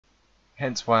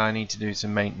Hence why I need to do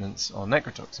some maintenance on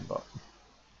necrotoxin bot.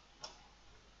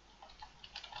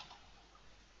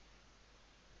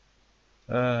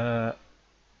 That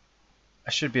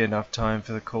should be enough time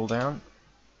for the cooldown.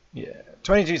 Yeah,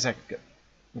 22 seconds. Good.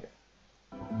 Okay.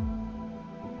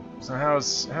 So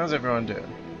how's everyone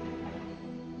doing?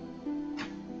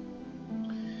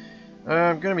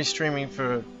 I'm going to be streaming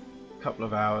for a couple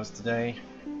of hours today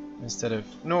instead of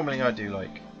normally I do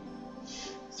like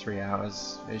 3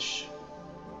 hours ish.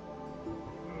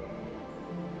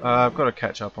 I've got to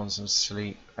catch up on some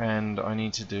sleep and I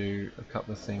need to do a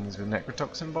couple of things with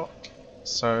necrotoxin bot.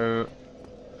 So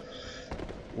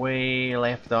we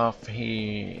left off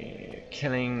here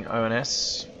killing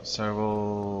ONS, so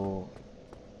we'll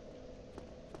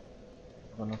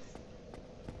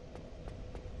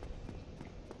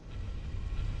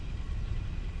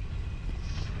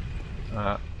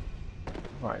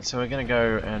right, so we're going to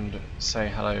go and say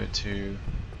hello to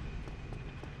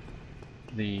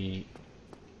the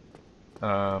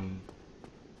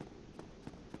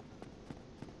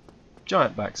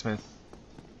giant blacksmith.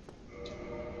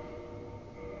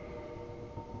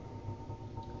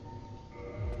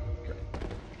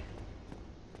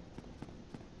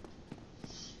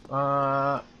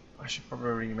 I should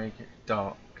probably make it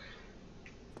dark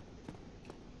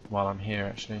while I'm here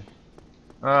actually.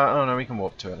 Oh no, we can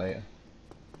warp to it later.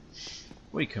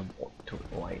 We can warp to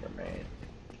it later, man.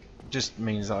 Just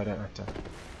means that I don't have to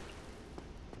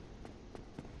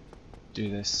do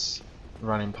this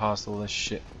running past all this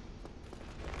shit.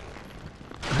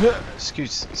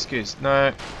 Excuse,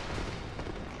 no.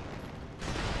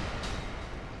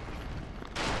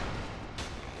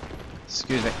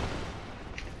 Excuse me.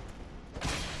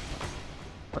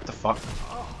 What the fuck?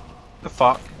 The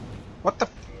fuck? What the?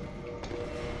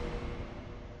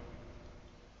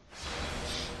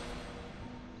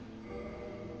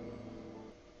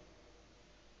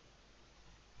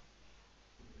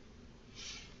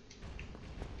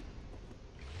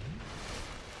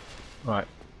 Right,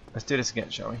 let's do this again,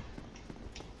 shall we?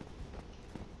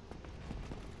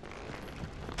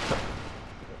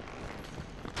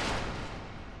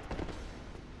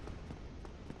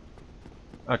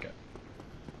 Okay.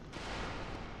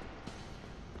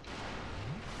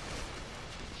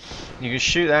 You can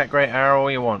shoot that great arrow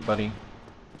all you want, buddy.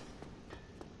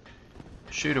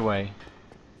 Shoot away.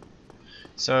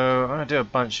 So I'm gonna do a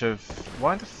bunch of.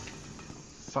 Why the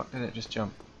fuck did it just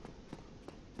jump?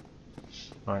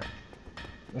 Right.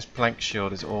 This plank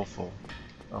shield is awful.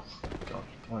 Oh god.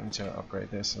 I need to upgrade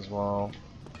this as well.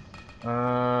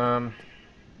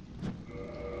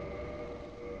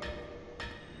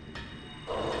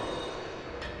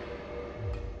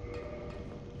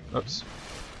 Oops.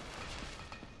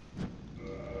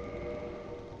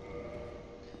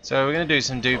 So we're going to do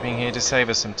some duping here to save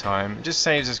us some time. It just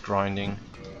saves us grinding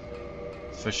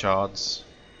for shards.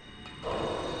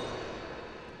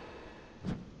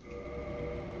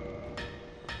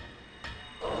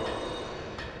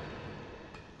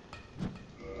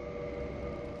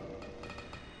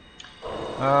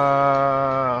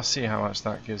 I'll see how much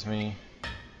that gives me.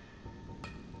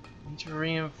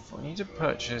 I need to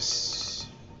purchase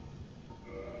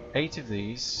 8 of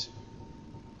these.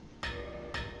 I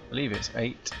believe it's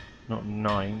 8, not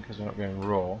 9, because we're not going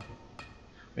raw.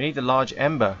 We need the large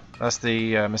ember. That's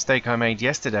the mistake I made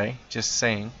yesterday, just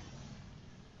saying.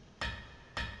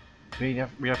 We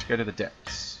have to go to the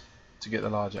depths to get the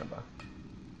large ember.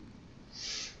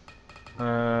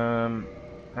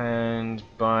 And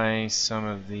buy some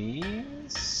of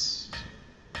these.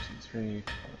 2, 3,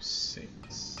 4,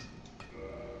 6.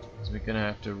 So we're going to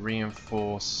have to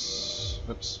reinforce.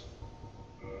 Oops.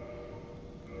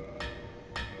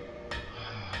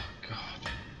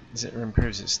 It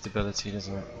improves its stability,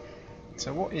 doesn't it?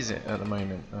 So what is it at the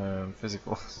moment?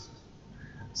 Physical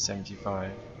 75.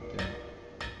 Yeah.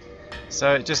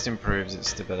 So it just improves its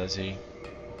stability.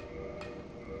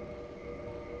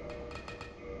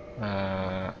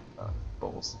 Oh,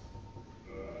 balls.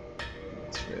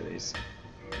 3 of these.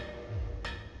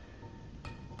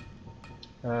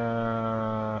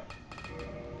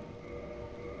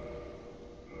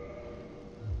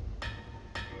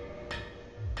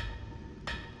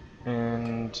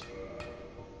 And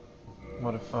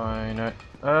modify no.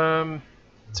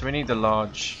 So we need the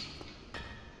large.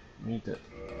 We need the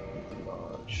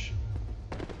large.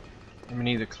 And we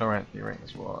need the chloranthy ring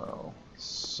as well.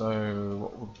 So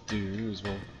what we'll do is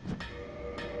we'll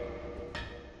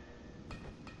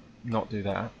not do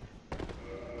that.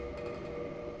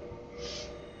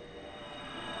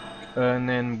 And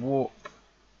then warp.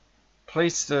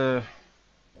 Place the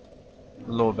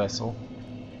Lord vessel.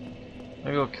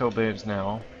 Maybe we'll kill boobs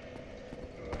now.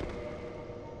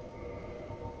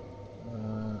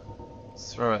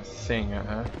 throw a thing at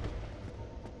her.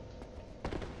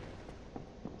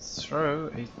 Throw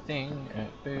a thing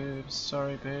at boobs.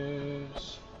 Sorry,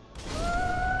 boobs.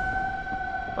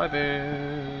 Bye,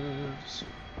 boobs.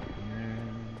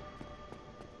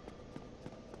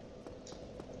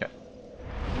 Okay.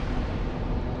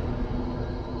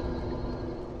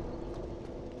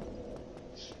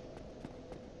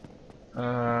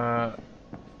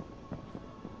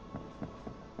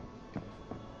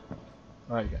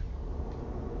 There you go.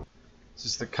 This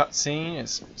is the cutscene.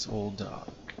 It's all dark.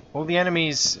 All the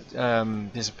enemies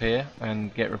disappear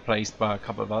and get replaced by a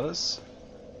couple of others.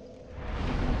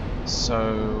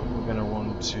 So we're going to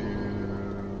want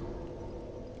to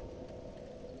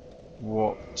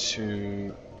walk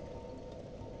to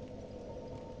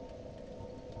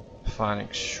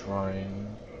Phoenix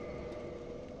Shrine.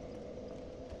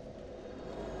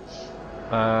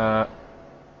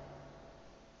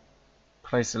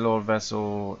 Place the Lord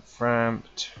Vessel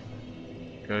Framped.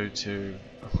 Go to.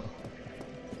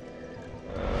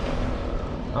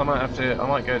 I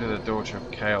might go to the Daughter of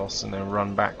Chaos and then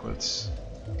run backwards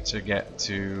to get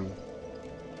to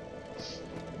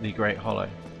the Great Hollow.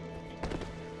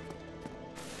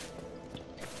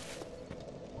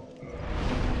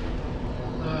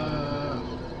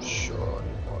 Sure.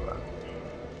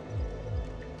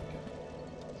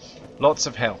 Lots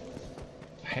of help.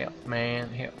 Help, man.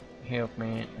 Help. Help,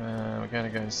 man. We're gonna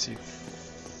go and see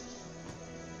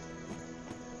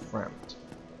Framped.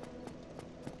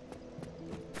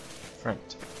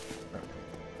 Framped.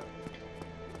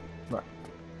 Right.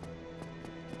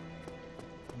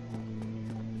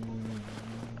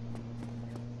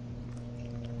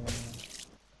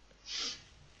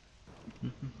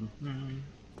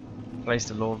 Place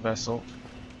the Lord Vessel.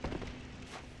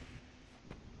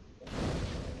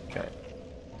 Okay.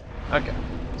 Okay.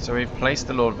 So we've placed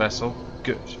the Lord Vessel.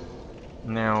 Good.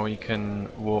 Now we can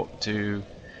walk to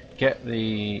get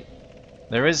the.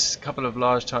 There is a couple of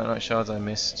large Titanite shards I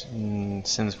missed in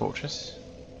Sin's Fortress.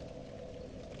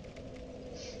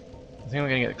 I think we're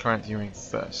going to get the Clancy Ring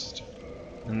first,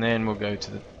 and then we'll go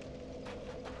to the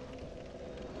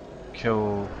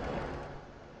kill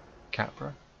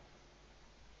Capra.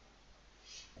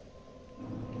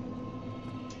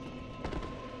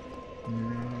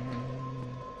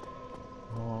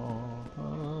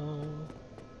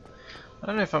 I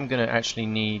don't know if I'm going to actually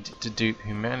need to dupe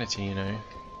humanity, you know.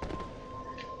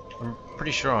 I'm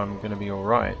pretty sure I'm going to be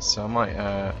alright, so I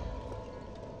might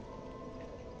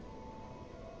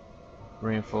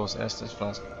reinforce Esther's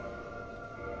flask.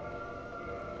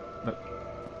 Look.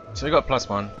 So we got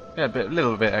 +1. Yeah, a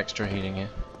little bit extra healing here.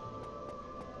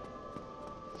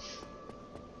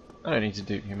 I don't need to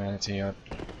dupe humanity.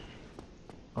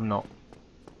 I'm not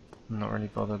really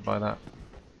bothered by that.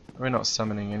 We're not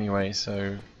summoning anyway,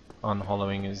 so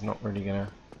unhollowing is not really gonna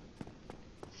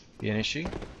be an issue.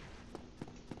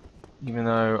 Even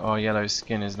though our yellow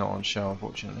skin is not on show,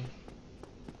 unfortunately.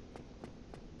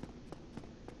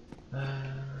 Okay.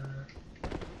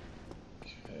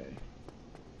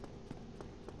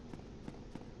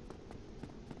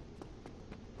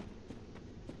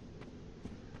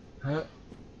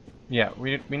 Yeah,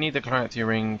 we need the Clarity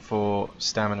Ring for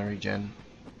stamina regen,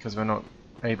 because we're not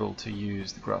able to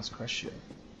use the Grass Crest Shield.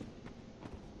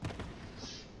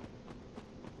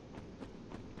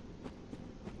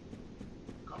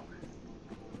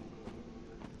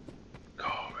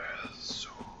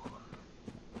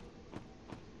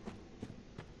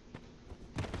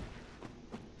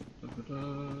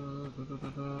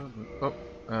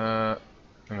 Oh,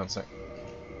 hang on a sec.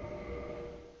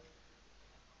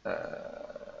 What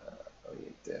are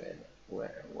you doing?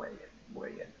 What are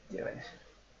you doing?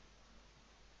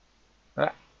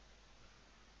 Ah!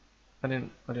 I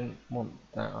didn't want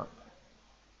that up.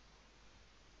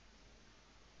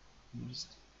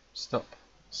 Just stop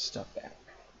that.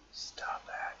 Stop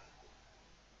that.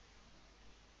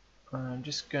 I'm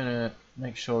just gonna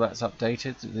make sure that's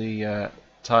updated to the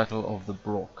title of the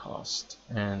broadcast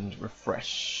and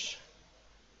refresh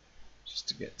just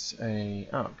to get a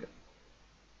good.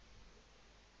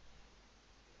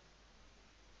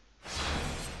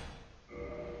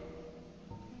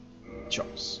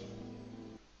 Chops.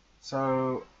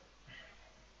 So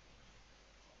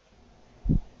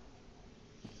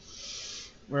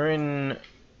we're in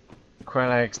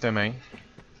Quellag's domain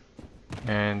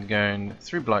and going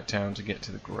through Blighttown to get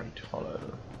to the Great Hollow.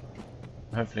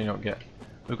 Hopefully not get.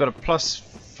 We've got a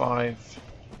 +5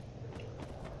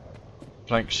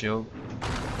 plank shield.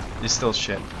 It's still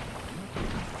shit.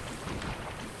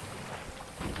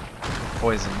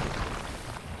 Poison.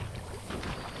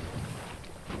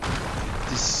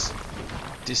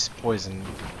 This poison.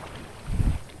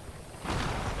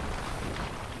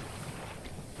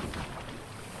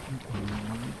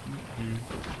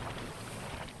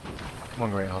 One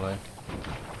Great Hollow.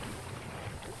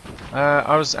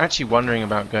 I was actually wondering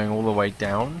about going all the way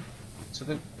down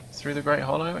to through the Great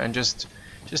Hollow and just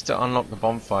to unlock the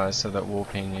bonfire so that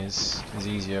warping is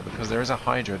easier, because there is a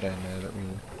Hydra down there that we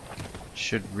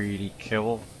should really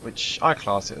kill, which I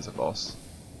class it as a boss.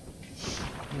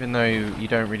 Even though you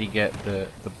don't really get the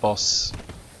boss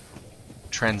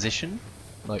transition,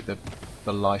 like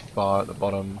the life bar at the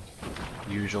bottom,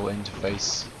 usual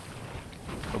interface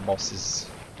for bosses.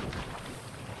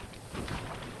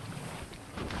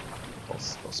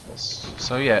 Boss.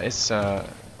 So yeah, it's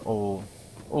all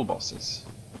bosses.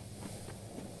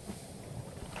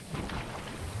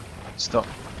 Stop.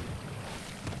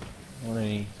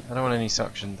 I don't want any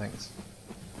suction, thanks.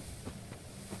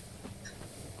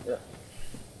 Yeah.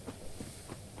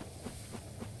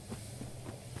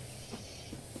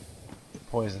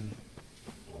 Poison.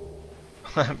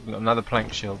 Another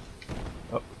plank shield.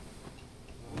 Oh.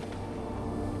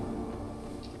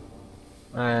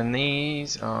 And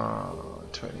these are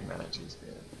 20 manages.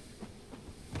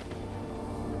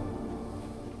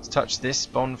 Let's touch this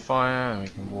bonfire and we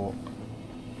can walk.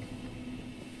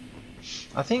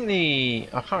 I think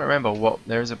I can't remember what,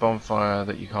 there is a bonfire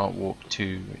that you can't walk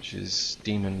to, which is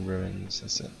Demon Ruins,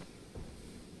 that's it.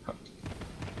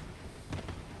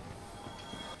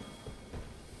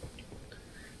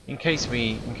 In case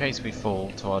we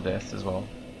fall to our death as well.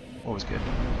 Always good.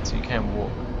 So you can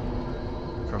walk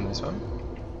from this one.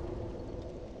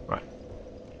 Right.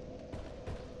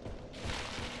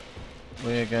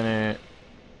 We're gonna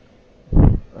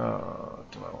do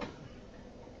I want?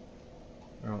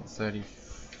 I want 30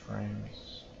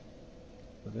 frames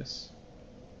for this.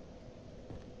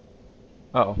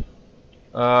 Uh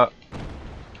oh.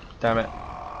 Damn it.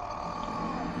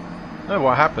 I don't know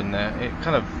what happened there. It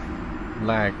kind of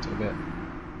lagged a bit.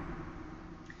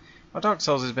 My Dark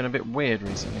Souls has been a bit weird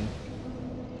recently.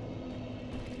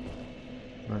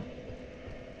 Right.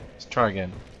 Let's try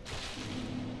again.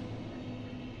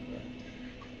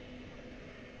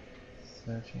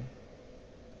 30.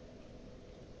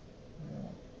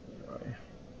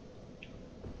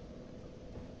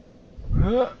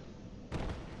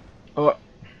 Oh.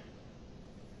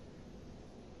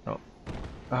 Oh.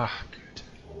 Ah, good.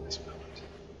 This moment.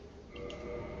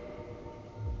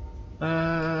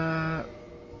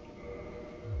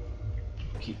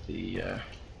 Keep the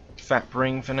fat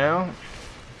ring for now.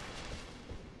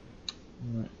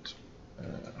 Right.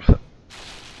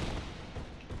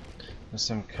 There's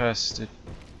some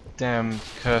damn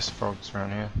cursed frogs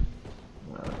around here.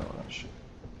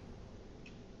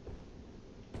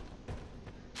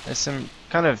 There's some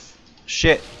kind of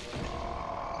shit.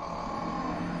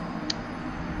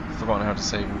 Forgotten how to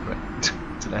save and quit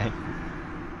today.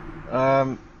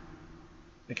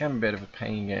 It can be a bit of a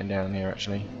pain getting down here,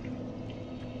 actually.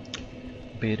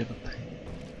 Bit of a pain.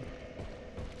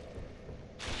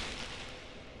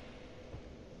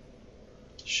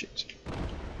 Shit.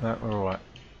 No, we're alright.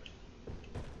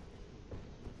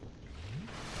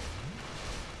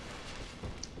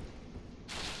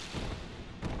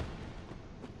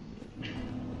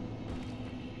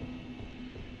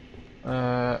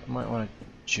 Might want to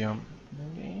jump,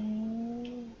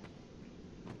 maybe.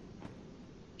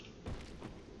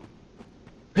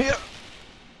 Here!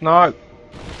 No!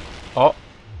 Oh!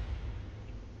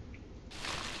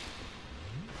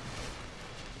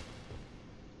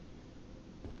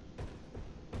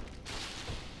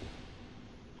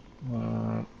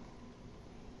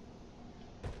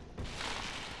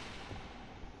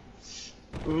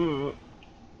 Ooh.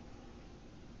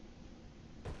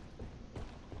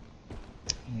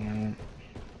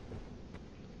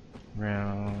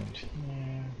 Round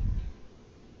here.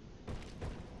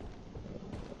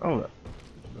 Oh, look.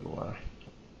 A little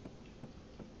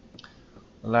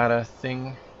ladder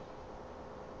thing.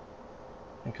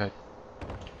 Okay.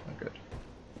 Oh, good.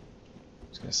 I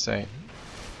was gonna say.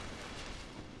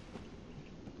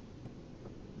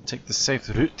 Take the safe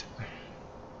route.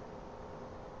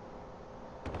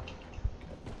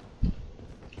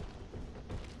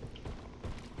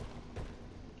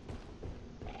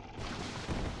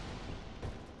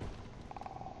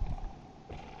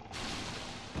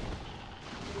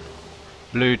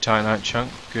 Blue Titanite chunk,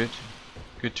 good.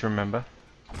 Good to remember.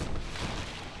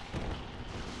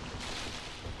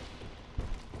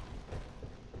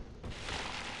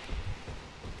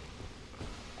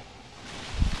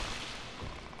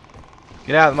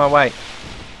 Get out of my way.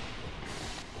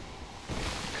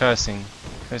 Cursing.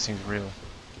 Cursing's real.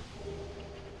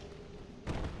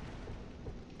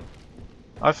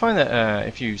 I find that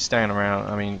if you stand around,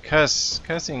 I mean,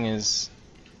 cursing is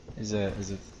a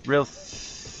real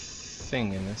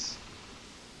thing in this.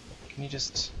 Can you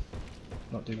just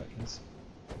not do like this.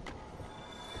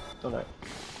 Don't know.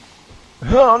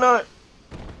 Oh no!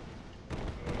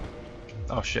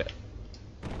 Oh shit.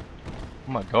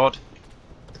 Oh my god.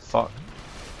 What the fuck?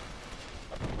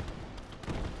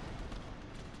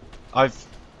 I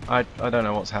don't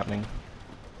know what's happening.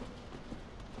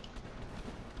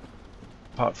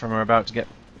 Apart from we're about to get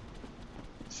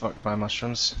fucked by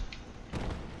mushrooms.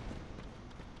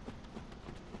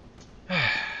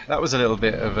 That was a little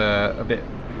bit of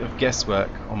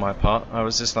guesswork on my part. I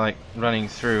was just like running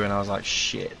through and I was like,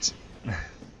 shit.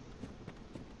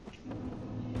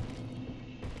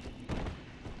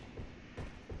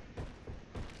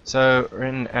 So we're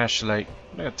in Ash Lake.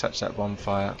 I'm gonna touch that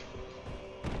bonfire.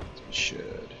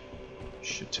 Should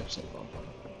touch that bonfire.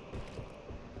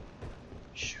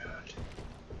 Should.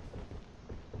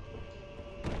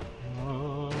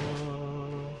 Oh.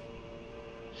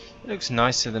 It looks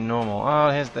nicer than normal.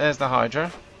 Oh, there's the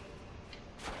Hydra.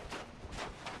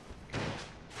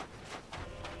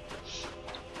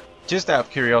 Just out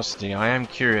of curiosity, I am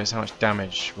curious how much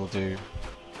damage we'll do.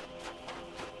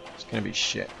 It's gonna be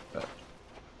shit, but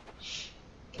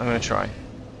I'm gonna try.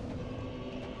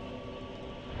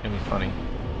 It's gonna be funny.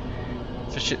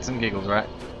 For shits and giggles, right?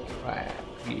 Right,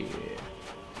 yeah.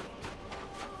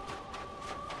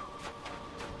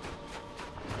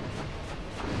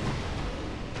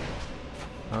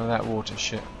 Oh, that water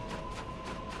shit.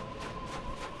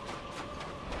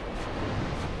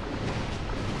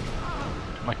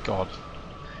 My god.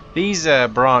 These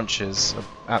branches are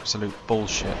absolute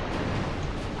bullshit.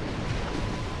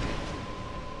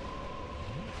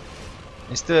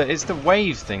 It's the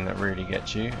wave thing that really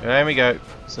gets you. There we go.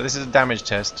 So this is a damage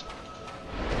test.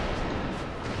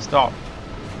 Stop.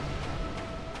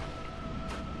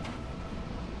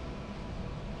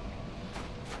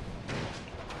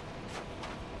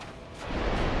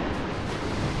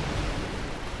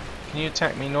 Can you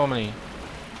attack me normally?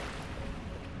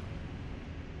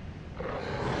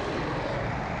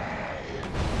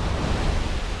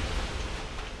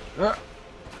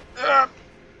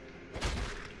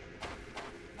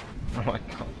 Oh my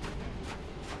god.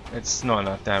 It's not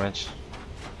enough damage.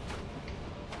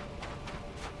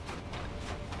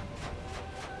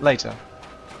 Later.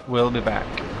 We'll be back.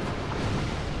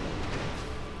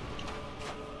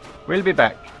 We'll be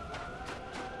back.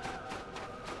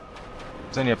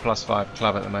 It's only a +5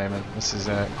 club at the moment. This is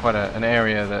quite an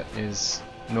area that is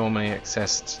normally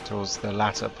accessed towards the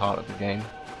latter part of the game.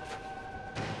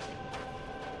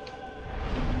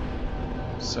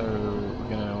 So we're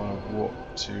going to want to walk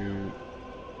to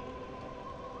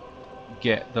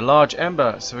get the large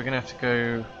ember. So we're going to have to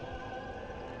go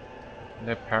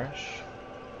their parish.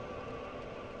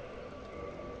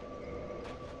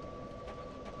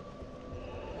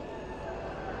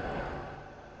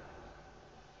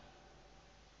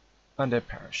 And their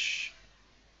parish.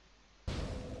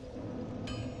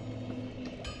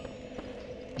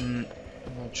 I'll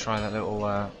try that little.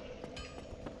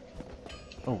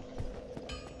 Oh.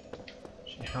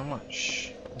 How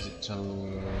much is it to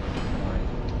light?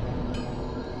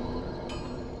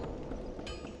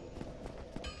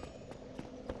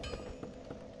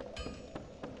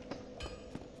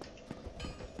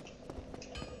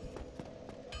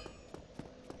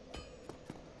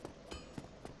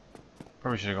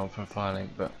 Probably should have gone for Firelink,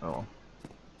 but oh well.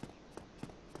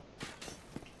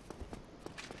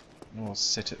 We'll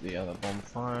sit at the other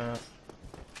bonfire.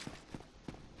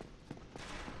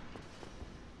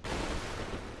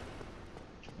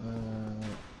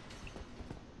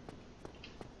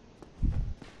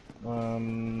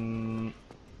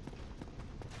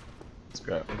 Let's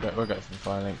go. We'll go for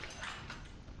Firelink.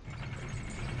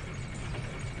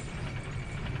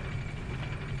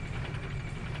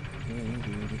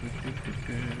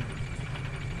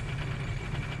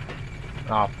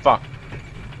 Ah, oh, fuck.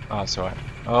 Ah, oh, it's alright.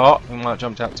 Oh, we might have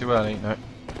jumped out too early. No.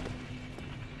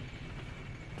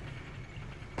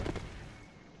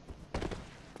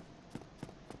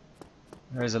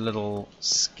 There is a little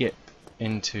skip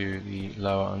into the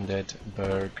lower undead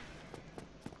berg.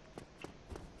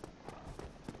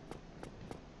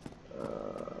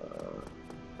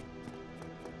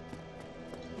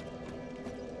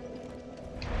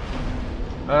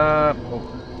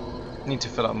 Oh, need to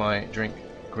fill up my drink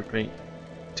quickly.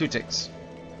 2 ticks.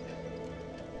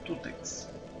 2 ticks.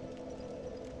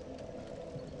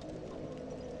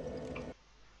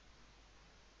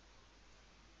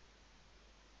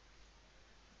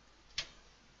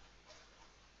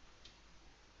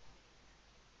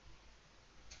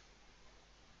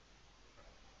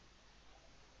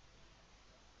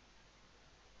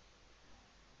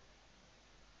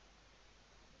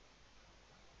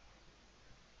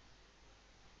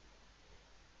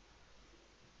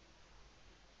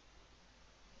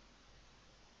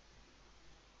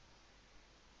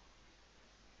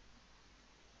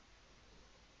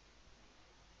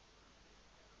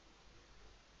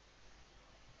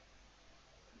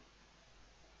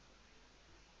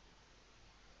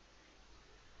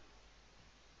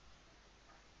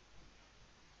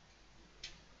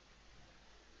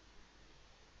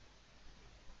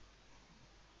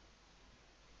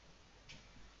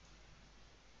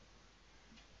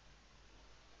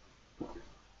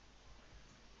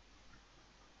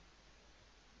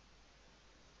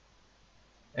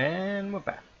 And we're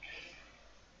back.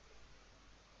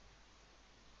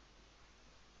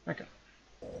 Okay.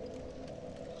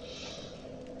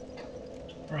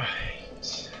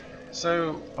 Right.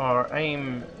 So our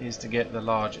aim is to get the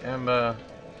large ember.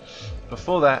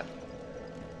 Before that,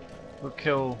 we'll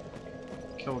kill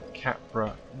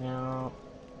Capra. Now,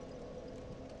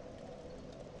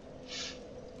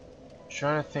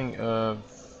 trying to think of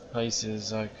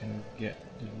places I can get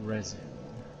the resin.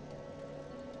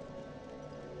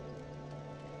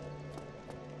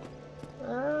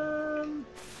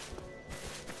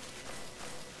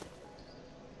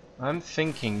 I'm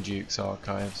thinking Duke's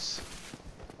Archives.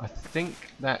 I think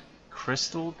that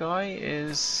crystal guy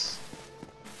is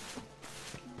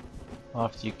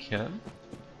after you kill him.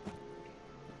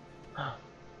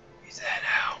 He's there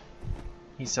now.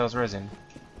 He sells resin.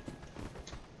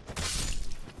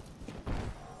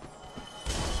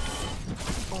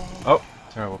 Oh,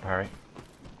 terrible parry.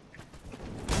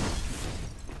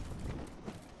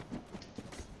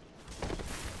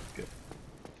 Good.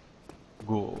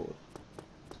 Good.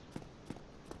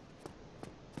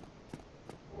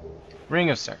 Ring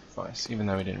of Sacrifice, even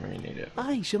though we didn't really need it.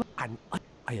 I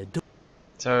adore.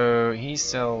 So he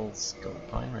sells gold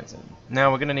pine resin.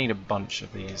 Now we're going to need a bunch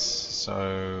of these,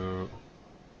 so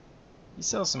he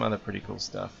sells some other pretty cool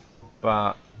stuff,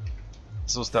 but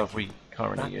it's all stuff we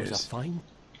can't really use.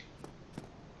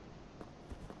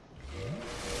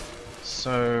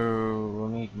 So we'll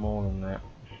need more than that.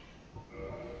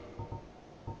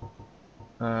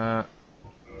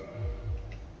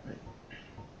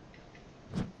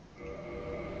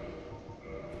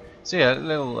 So yeah, a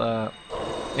little.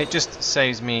 It just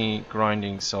saves me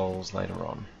grinding souls later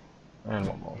on, and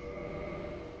one more.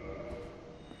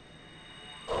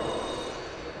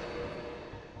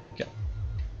 Okay.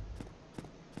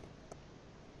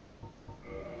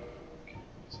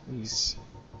 So these.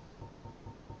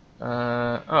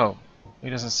 Oh, he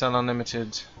doesn't sell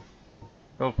unlimited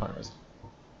gold pine resin.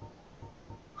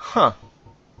 Huh.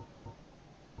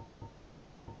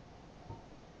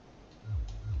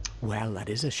 Well, that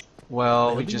is a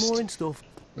Well, we just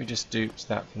duped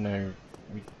that for no.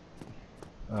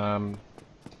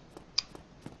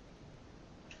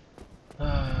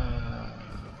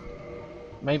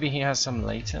 Maybe he has some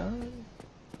later.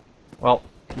 Well,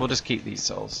 we'll just keep these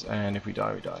souls, and if we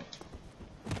die, we die.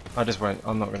 I just won't.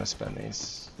 I'm not going to spend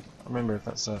these. I remember if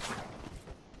that's a.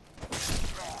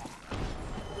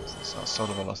 It's our Soul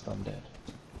of a Lost Undead.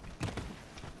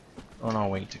 On our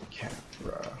way to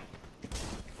Capra.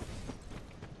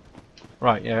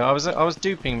 Right, yeah, I was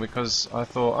duping because I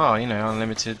thought, oh, you know,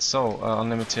 unlimited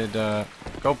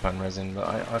gold pan resin, but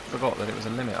I forgot that it was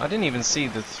a limit. I didn't even see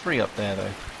the 3 up there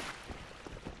though.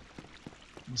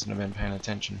 Mustn't have been paying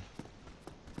attention.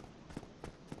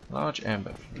 Large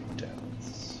amber from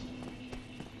depths.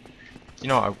 You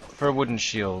know what? For a wooden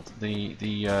shield,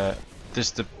 the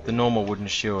normal wooden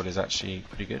shield is actually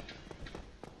pretty good.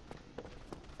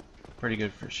 Pretty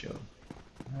good for a shield.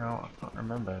 Now I can't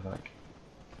remember like.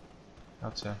 How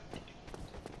to...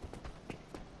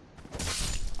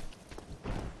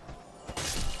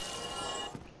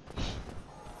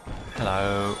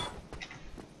 Hello.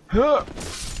 Huh!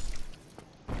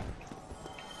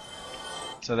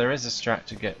 So there is a strat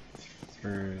to get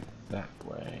through that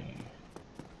way.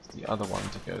 It's the other one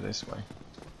to go this way.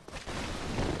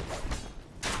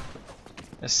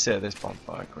 Let's sit at this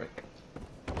bonfire quick.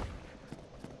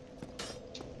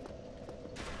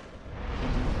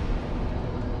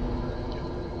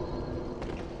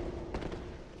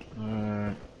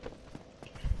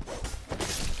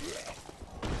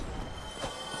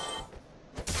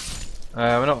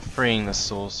 We're not freeing the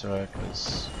sorcerer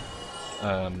because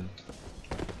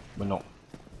we're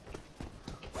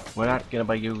not gonna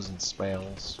be using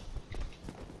spells.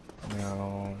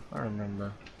 No, I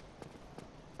remember.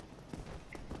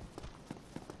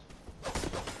 I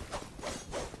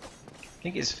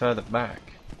think it's further back.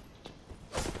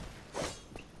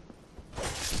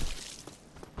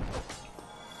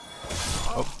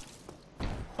 Oh.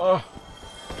 Oh.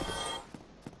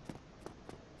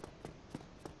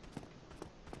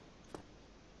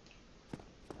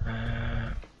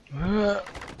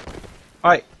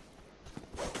 Right.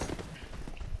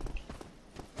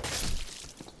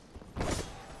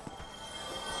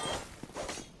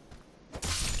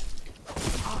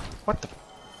 What the?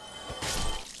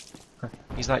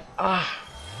 He's like, ah.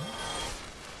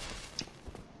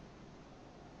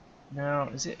 Now,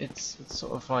 is it? It's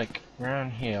sort of like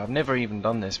around here. I've never even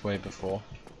done this way before.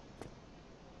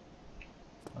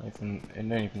 I don't even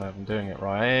know if I'm doing it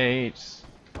right.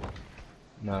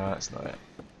 No, that's not it.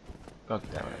 God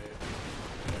damn it.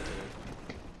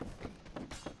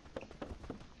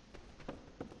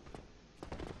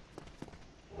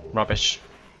 Rubbish.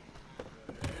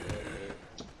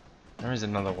 There is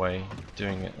another way of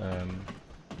doing it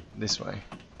this way.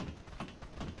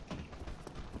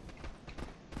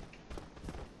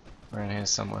 Around here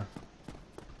somewhere.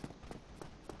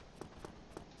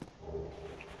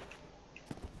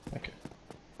 Okay.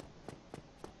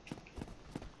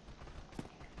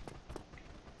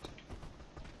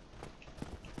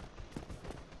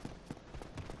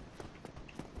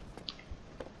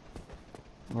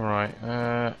 Alright,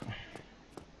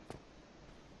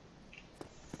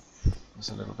 that's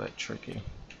a little bit tricky.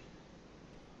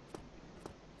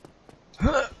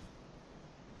 Oh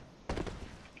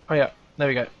yeah, there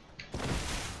we go.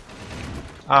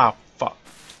 Ah, fuck.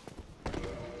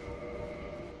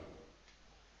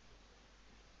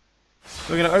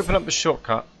 So we're going to open up the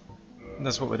shortcut.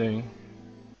 That's what we're doing.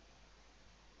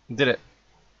 Did it.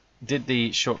 Did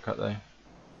the shortcut though.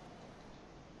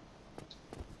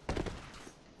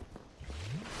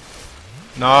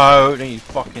 No, don't you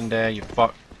fucking dare, you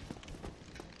fuck.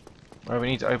 Right, we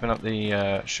need to open up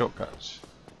the shortcuts.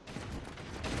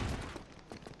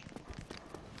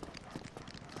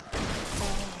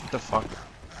 What the fuck?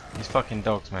 These fucking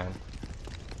dogs, man.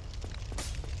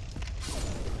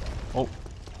 Oh.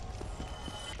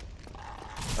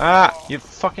 Ah, you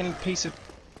fucking piece of...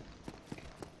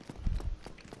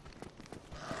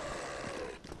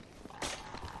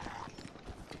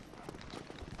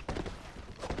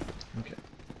 Okay.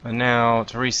 And now,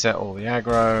 to reset all the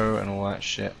aggro and all that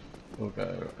shit, we'll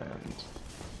go and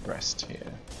rest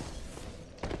here.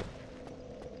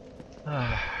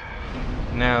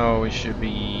 Now we should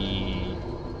be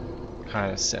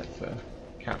kind of set for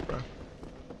Capra.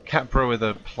 Capra with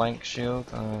a plank shield?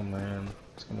 Oh man,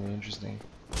 it's going to be interesting.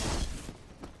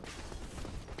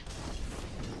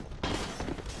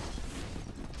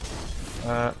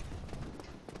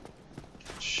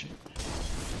 Shit.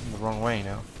 I'm the wrong way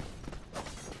now.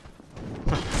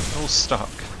 All stuck.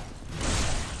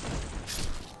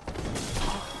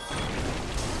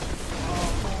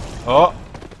 Oh!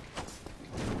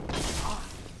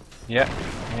 Yeah,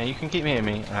 yeah, you can keep hitting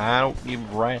me. Ow, you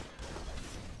right.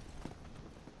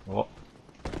 Oh.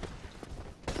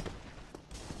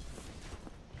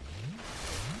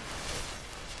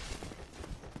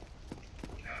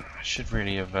 I should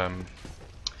really have, I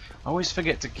always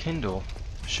forget to kindle.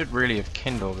 I should really have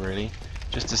kindled, really.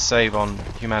 Just to save on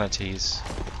humanities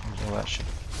and all that shit.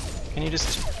 Can you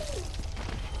just...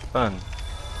 burn?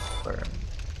 Burn.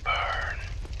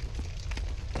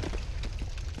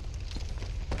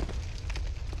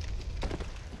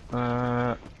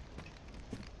 Burn.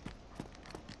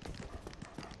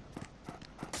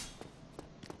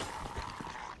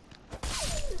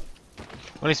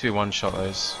 At least we one-shot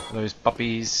those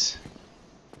puppies.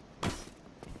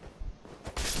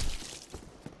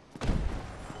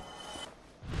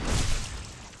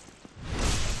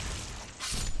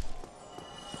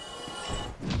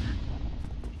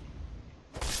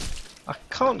 I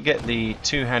can't get the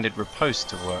two-handed riposte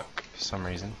to work for some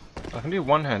reason. I can do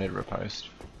one-handed riposte.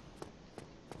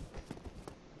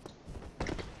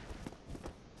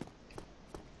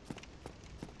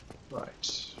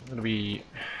 Right, I'm gonna be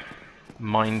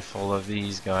mindful of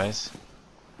these guys.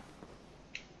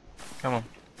 Come on.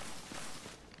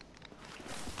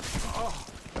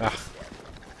 Ah.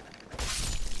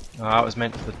 Oh, that was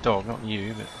meant for the dog, not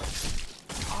you, but...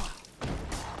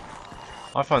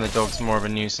 I find the dogs more of a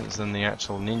nuisance than the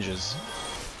actual ninjas.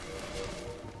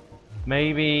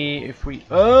 Maybe if we...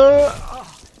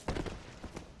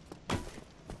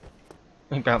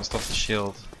 He bounced off the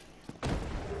shield.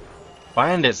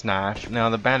 Bandit's knife. Now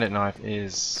the bandit knife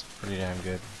is pretty damn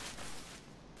good.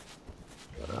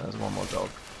 There's one more dog.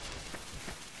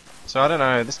 So I don't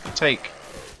know. This could take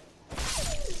a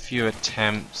few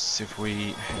attempts if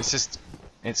we. It's just.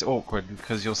 It's awkward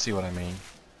because you'll see what I mean.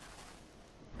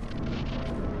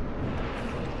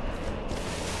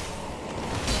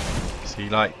 See,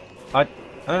 like I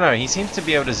don't know. He seems to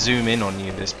be able to zoom in on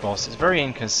you. This boss. It's very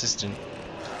inconsistent.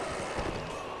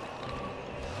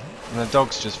 And the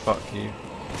dogs just fuck you.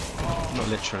 Not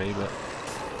literally, but...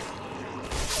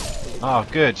 Oh,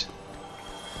 good.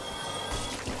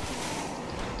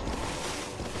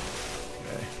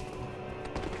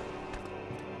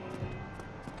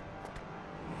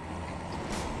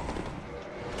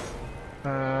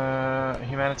 Okay.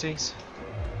 Humanities?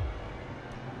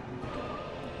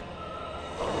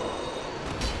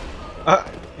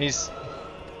 He's...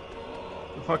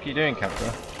 What the fuck are you doing,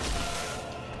 Capra?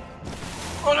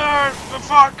 Oh no! The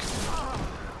fuck!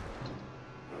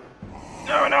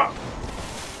 No, no!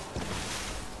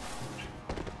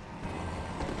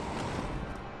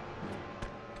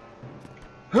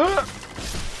 Huh?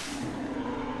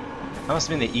 That must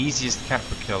have been the easiest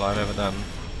Capra kill I've ever done.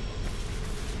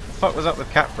 What the fuck was up with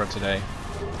Capra today?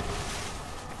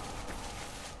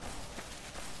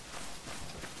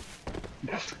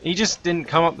 He just didn't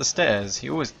come up the stairs. He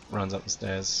always runs up the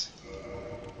stairs.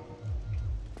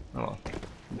 Oh well.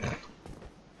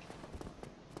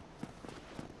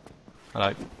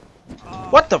 Hello.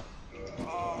 What the?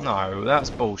 No, that's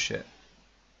bullshit.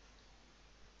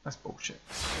 That's bullshit.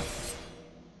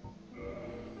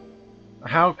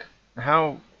 How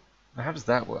does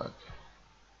that work?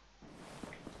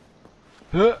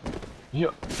 Huh? Yeah.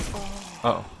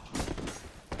 Uh oh.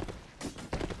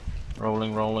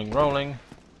 Rolling, rolling, rolling.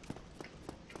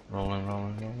 Rolling,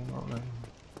 rolling, rolling,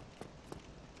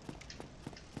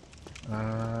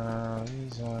 rolling.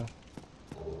 These are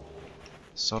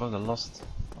sort of the lost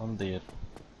undead.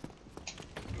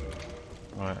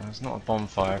 Right, there's not a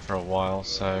bonfire for a while,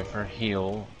 so for a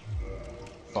heal,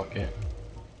 fuck it.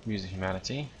 Use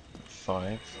humanity.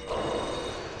 5.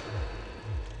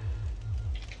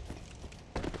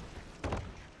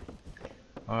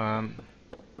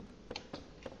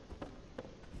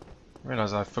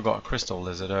 Realise I forgot a crystal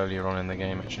lizard earlier on in the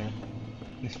game actually.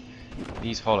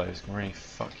 These hollows can really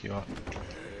fuck you up.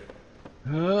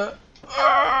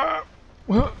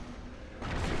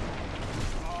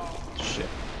 Shit.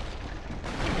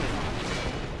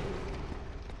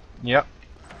 Yep.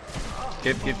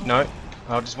 No.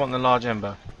 I just want the large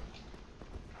ember.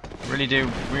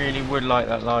 Really would like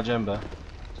that large ember.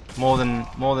 More than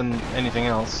anything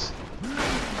else.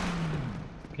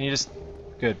 Can you just...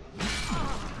 Good.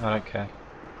 I don't care.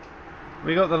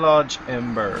 We got the large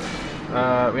ember.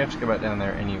 We have to go back down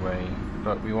there anyway,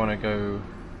 but we want to go...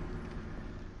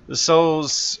 The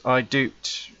souls I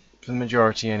duped for the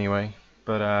majority anyway,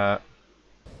 but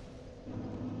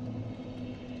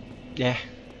yeah.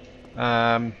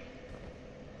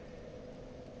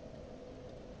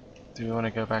 Do we want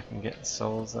to go back and get the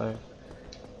souls though?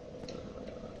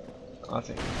 I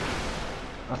think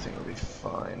we'll be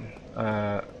fine.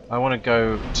 I want to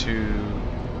go to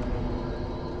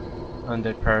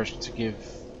Undead Parish to give...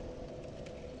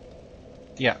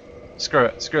 Yeah, screw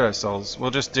it, screw those souls.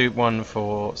 We'll just do one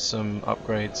for some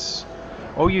upgrades.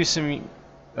 Or use some,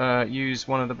 use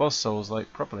one of the boss souls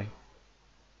like properly.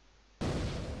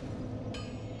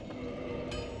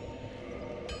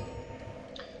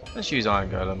 Let's use Iron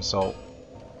Golem Soul.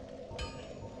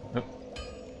 Nope.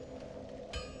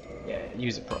 Yeah,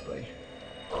 use it properly.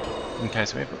 Okay,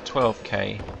 so we've got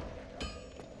 12k.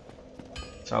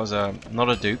 So that was not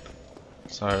a dupe.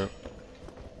 So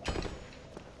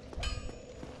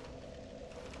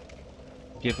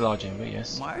give large ember,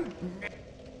 yes.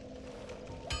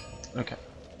 Okay.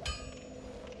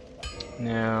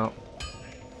 Now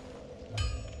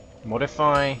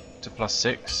modify to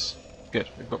 +6. Good.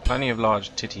 We've got plenty of large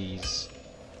titties.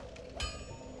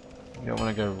 We don't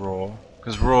want to go raw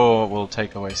because raw will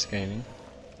take away scaling.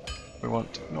 We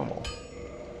want normal.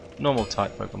 Normal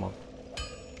type Pokemon.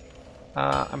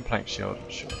 And Plank Shield,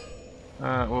 sure.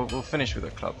 We'll finish with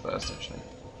a club first, actually.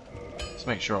 Let's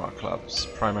make sure our club's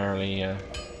primarily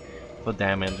for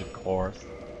damage, of course.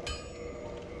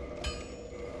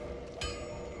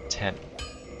 10.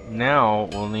 Now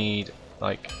we'll need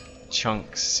like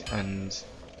chunks and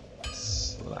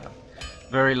slab.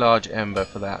 Very large ember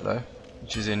for that though,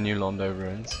 which is in New Londo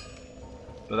Ruins.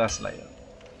 But that's later.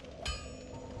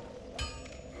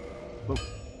 Ooh.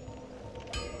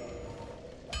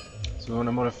 So we want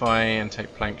to modify and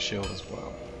take Plank Shield as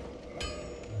well.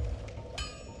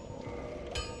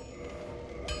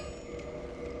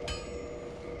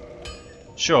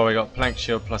 Sure, we got Plank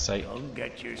Shield +8. I'll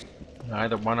get you.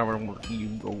 Either one of them will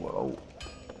you.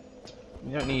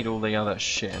 We don't need all the other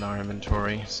shit in our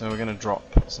inventory, so we're gonna drop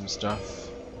some stuff.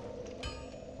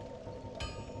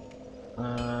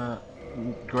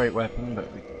 Great weapon,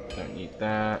 but we don't need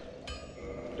that.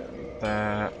 Don't need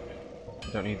that.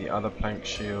 Don't need the other Plank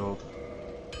Shield.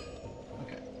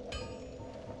 Okay.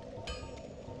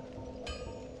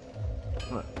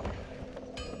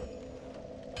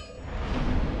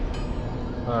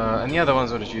 And the other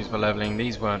ones were just used for leveling.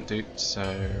 These weren't duped, so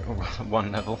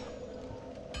one level.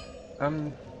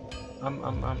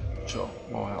 Sure.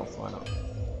 More health, why not?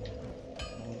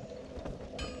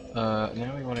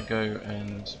 Now we want to go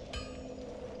and...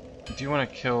 If you want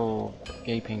to kill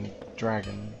Gaping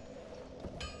Dragon...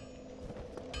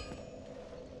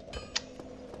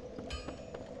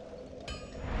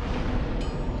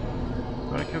 You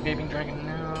want to kill Gaping Dragon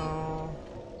now?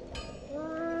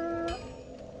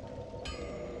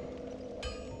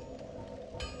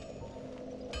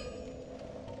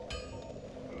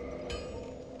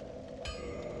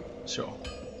 Sure.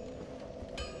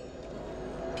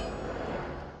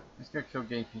 go kill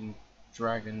Gaping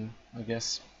Dragon, I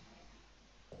guess.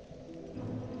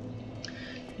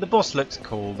 The boss looks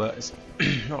cool, but it's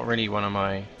not really one of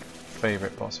my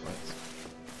favourite boss fights.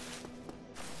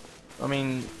 I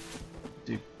mean,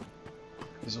 dude,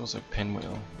 there's also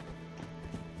Pinwheel.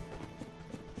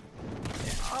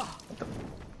 What the?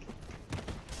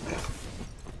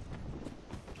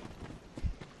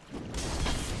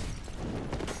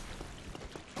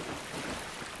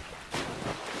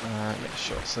 Yeah,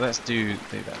 sure. So let's do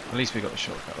that. At least we got the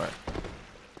shortcut, right?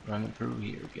 Run through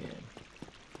here again.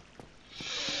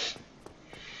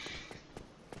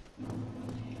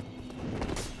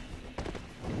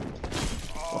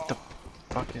 What the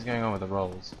fuck is going on with the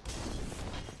rolls?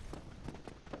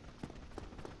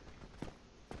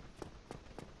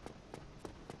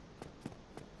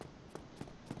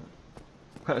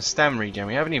 Got a stam regen.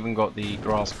 We haven't even got the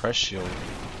grass crest shield.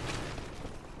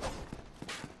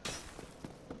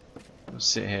 We'll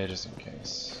sit here just in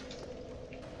case.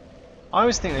 I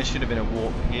always think there should have been a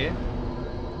warp here.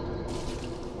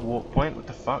 Warp point. What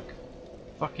the fuck?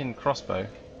 Fucking crossbow.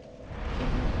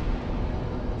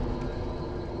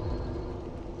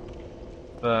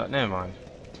 But never mind.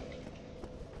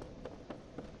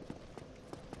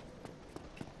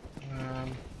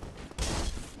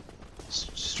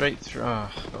 Straight through.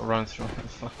 Ah, oh, gotta run through.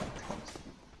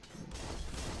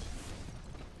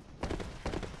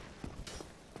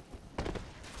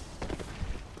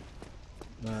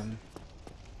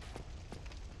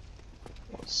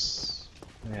 What's?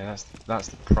 Yeah, that's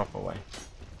the proper way.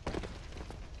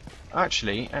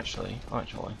 Actually, it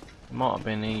might have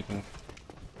been even.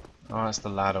 Oh, that's the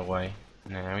ladder way.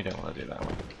 No, we don't want to do that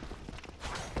one.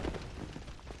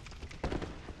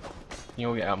 You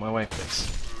all get out of my way, please.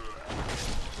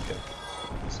 Good.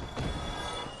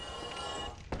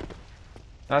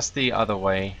 That's the other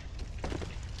way.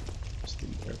 That's the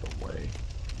other way.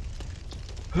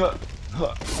 Huh,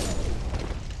 huh.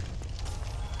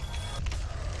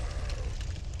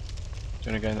 Do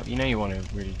you want to go in that? You know you want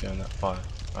to really go in that fire,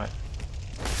 right?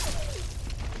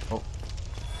 Oh.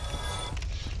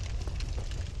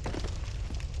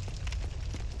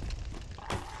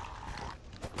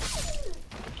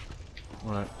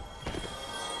 Right.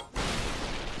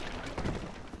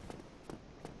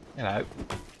 Hello.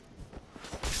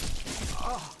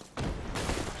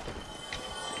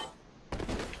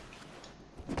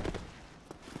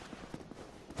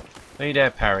 Don't you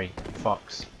dare parry,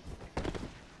 fox.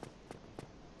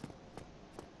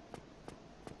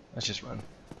 Let's just run.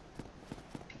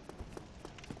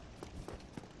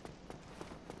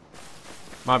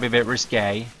 Might be a bit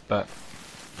risque, but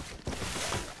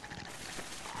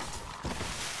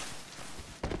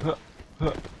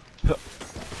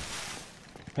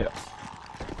yeah.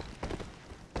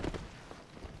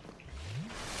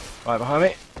 Right behind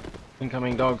me.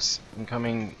 Incoming dogs.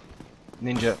 Incoming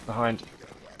ninja behind.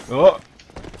 Oh!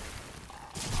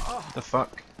 What the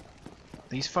fuck?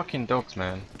 These fucking dogs,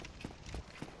 man.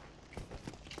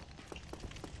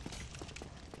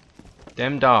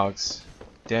 Dem dogs.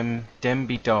 Dem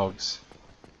be dogs.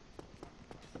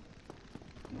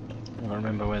 I don't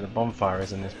remember where the bonfire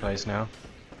is in this place now.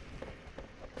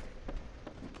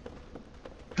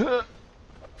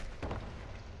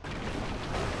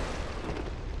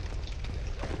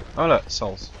 Oh look,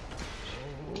 souls.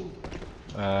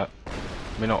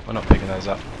 We're not picking those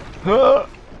up. Oh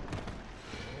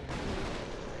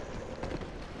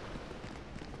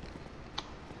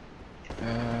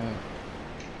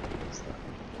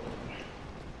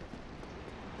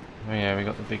yeah, we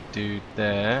got the big dude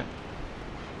there.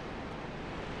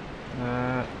 You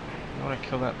want to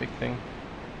kill that big thing?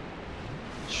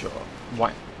 Sure.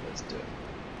 Why? Let's do it.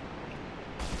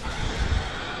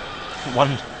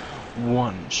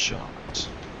 One shot.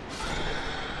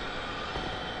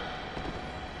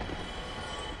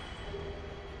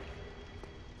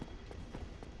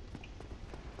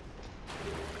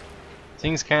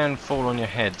 Things can fall on your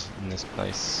head in this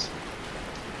place.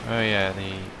 Oh yeah,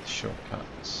 the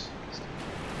shortcuts.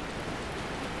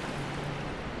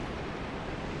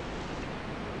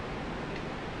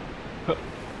 That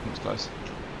was close.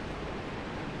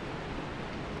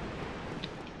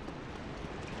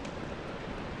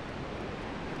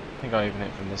 I think I open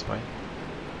it from this way.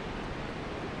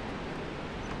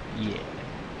 Yeah.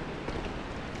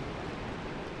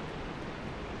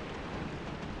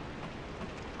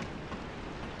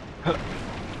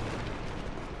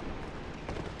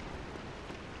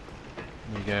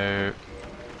 There you go.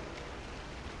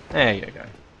 There you go.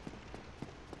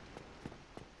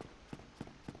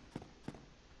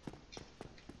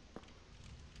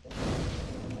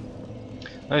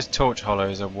 Those torch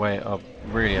hollows are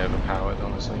really overpowered,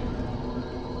 honestly.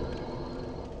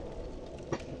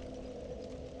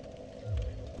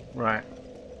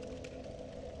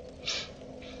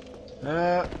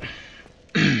 Uh.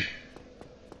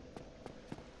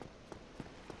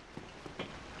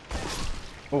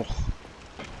 Oh.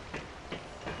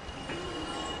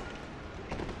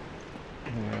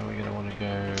 Yeah, we're gonna want to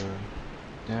go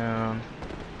down,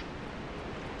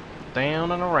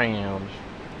 down and around.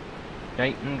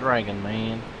 Gaping dragon,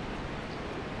 man.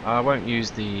 I won't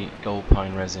use the gold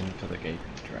pine resin for the gaping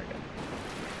dragon.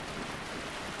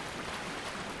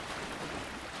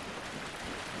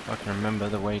 If I can remember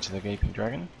the way to the gaping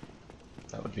dragon,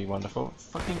 that would be wonderful.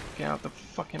 Fucking get out the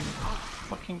fucking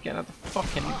get out the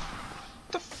fucking.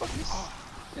 What the fuck is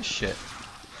this shit?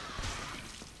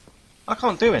 I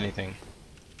can't do anything.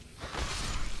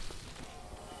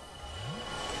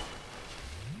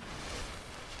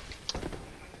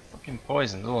 Fucking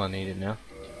poison's all I needed now.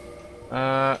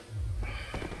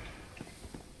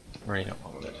 Really not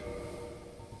bothered.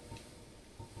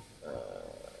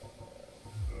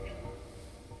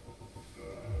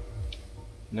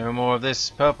 No more of this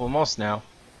purple moss now.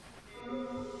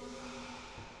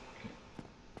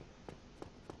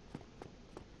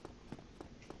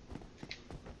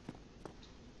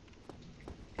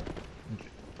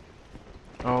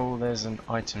 Oh, there's an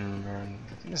item around.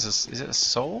 I think this is it a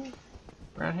soul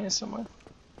around here somewhere?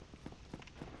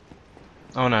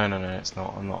 Oh no, it's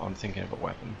not. I'm thinking of a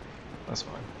weapon. That's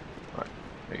fine. Right,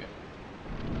 there we go.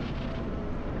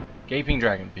 Gaping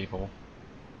dragon, people.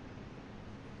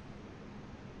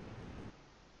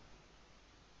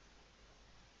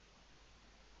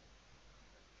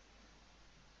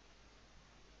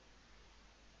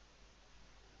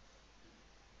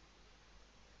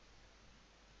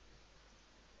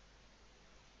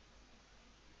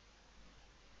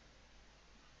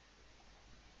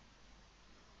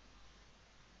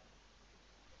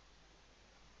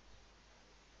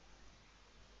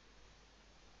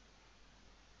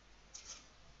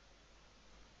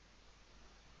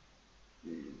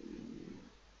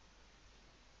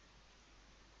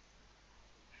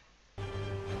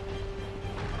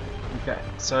 Okay,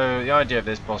 so the idea of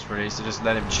this boss really is to just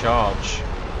let him charge.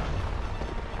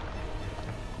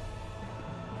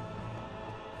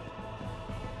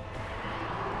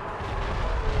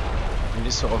 He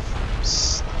just sort of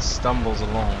stumbles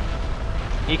along.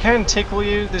 He can tickle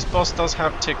you, this boss does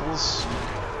have tickles.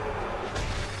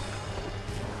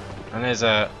 And there's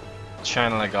a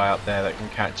channeler guy up there that can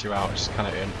catch you out, which is kind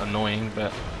of annoying,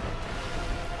 but...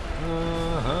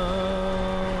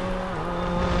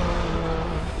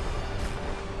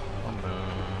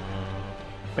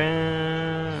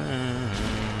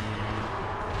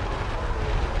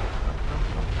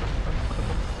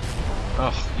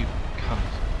 Oh, you cunt.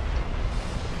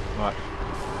 Right.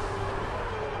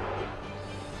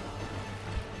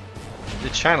 The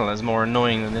channeler is more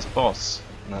annoying than this boss.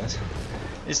 No,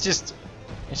 it's just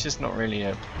not really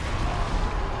a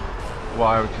what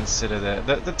I would consider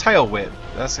the tail whip.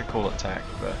 That's a cool attack,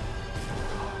 but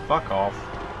fuck off.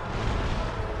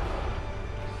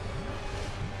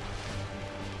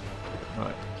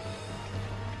 Right.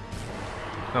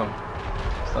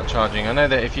 Oh, start charging. I know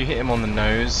that if you hit him on the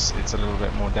nose, it's a little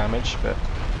bit more damage, but.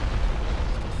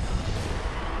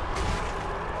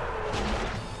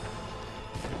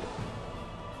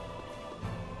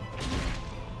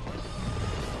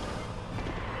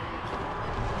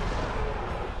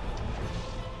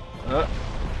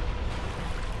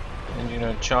 And you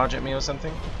know, charge at me or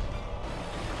something?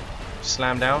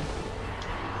 Slam down?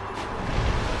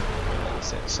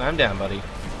 That's it. Slam down, buddy.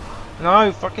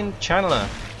 No, fucking channeler.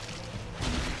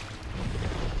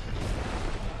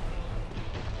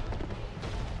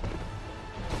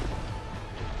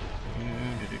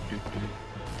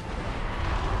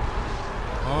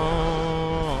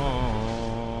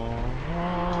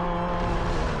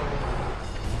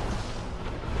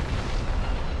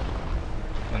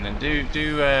 And then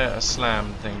do a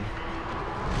slam thing.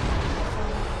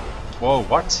 Whoa,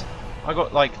 what? I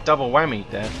got like double whammy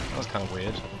there. That was kind of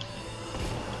weird.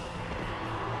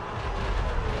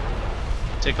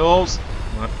 Tickles.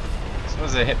 Some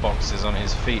of the hitboxes on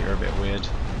his feet are a bit weird.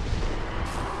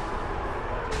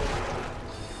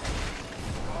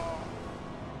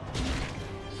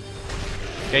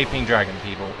 Gaping dragon,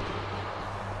 people.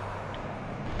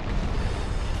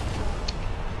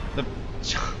 The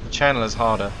channel is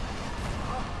harder.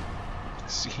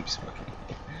 Keeps fucking.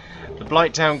 The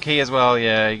Blighttown key as well.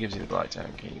 Yeah, he gives you the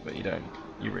Blighttown key, but you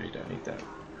really don't need that.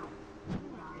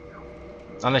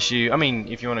 Unless you, I mean,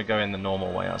 if you want to go in the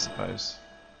normal way, I suppose.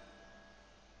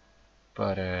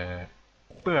 But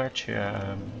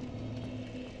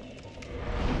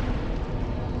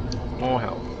more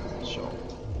health, sure,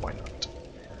 why not?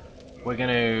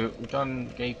 We've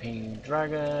done Gaping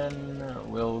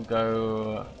Dragon. We'll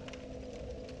go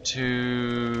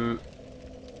to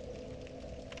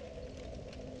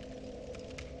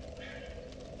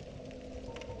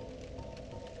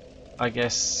I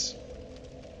guess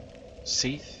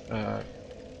Seath,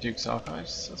 Duke's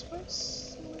Archives, I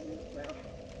suppose.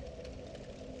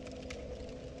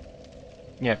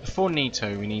 Yeah, before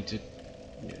Nito we need to.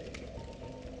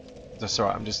 That's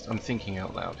alright. I'm thinking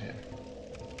out loud here.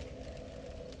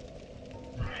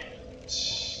 Right.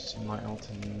 So my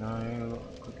alter no.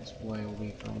 Quickest way will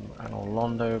be from an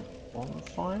Orlando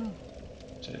bonfire.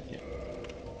 Yeah.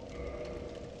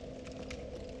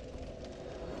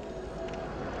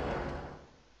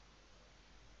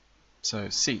 So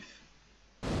Seath.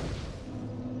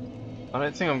 I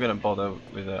don't think I'm going to bother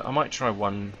with it. I might try a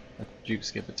Duke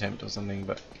skip attempt or something,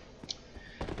 but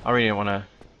I really don't want to.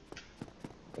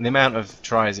 The amount of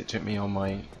tries it took me on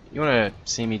my. You want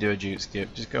to see me do a Duke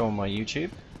skip? Just go on my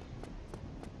YouTube,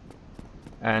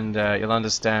 and you'll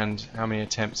understand how many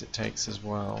attempts it takes as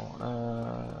well.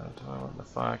 Do I want the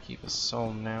Firekeeper's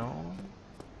Soul now?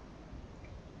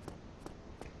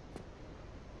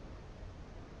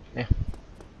 Yeah.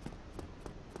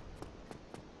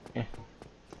 Yeah.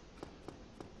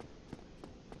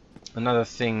 Another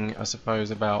thing, I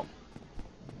suppose, about.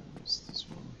 What's this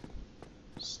one?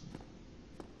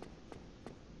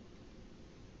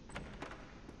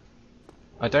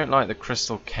 I don't like the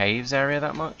Crystal Caves area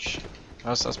that much.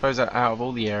 I suppose that out of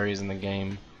all the areas in the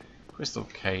game, Crystal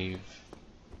Cave,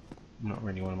 not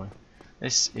really one of mine.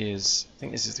 This is, I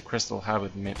think this is the Crystal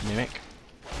Halberd Mimic.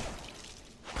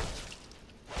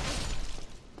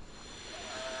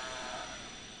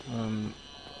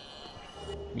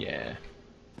 Yeah,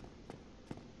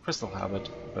 Crystal Halberd,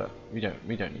 but we don't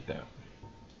need that.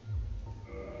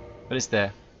 But it's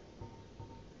there.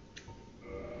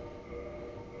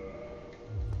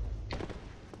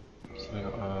 So we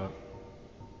got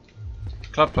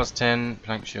Club plus 10,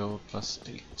 Plank Shield plus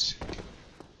 8.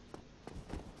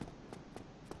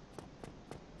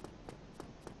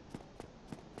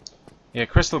 Yeah,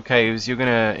 Crystal Caves, you're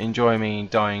gonna enjoy me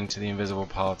dying to the invisible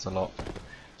paths a lot.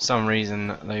 For some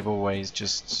reason, they've always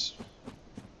just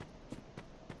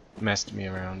messed me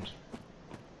around.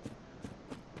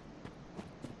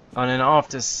 And then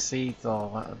after Seath,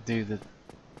 I'll do the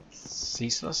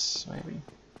Ceaseless, maybe?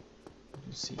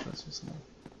 Do Ceaseless or something.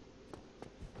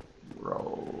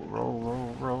 Roll, roll,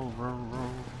 roll, roll, roll,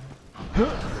 roll.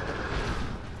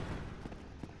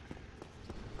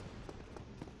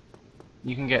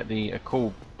 You can get a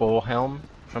cool boar helm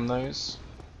from those.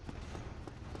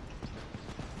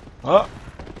 Oh!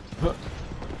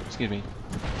 Excuse me.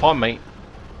 Pardon me.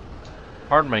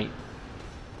 Pardon me.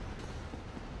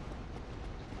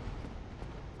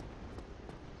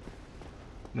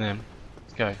 Then,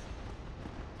 let's go.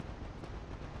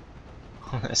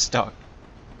 They're stuck.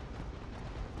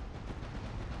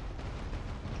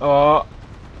 Oh!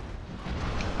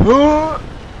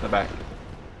 They're back.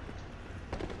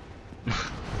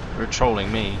 They're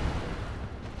trolling me.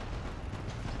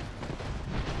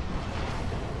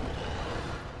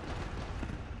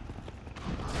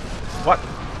 What?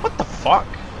 What the fuck?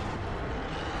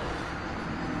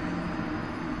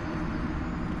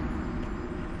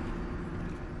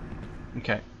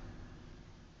 Okay.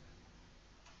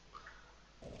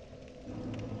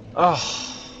 Oh.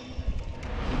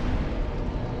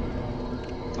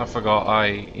 I forgot,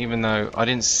 even though I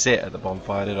didn't sit at the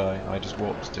bonfire, did I? I just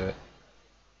walked to it.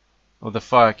 Well, the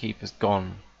Firekeeper's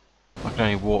gone. I can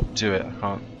only walk to it, I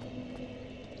can't.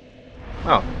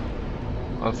 Oh.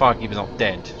 Well, the Firekeeper's not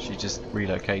dead, she just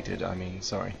relocated, I mean,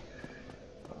 sorry.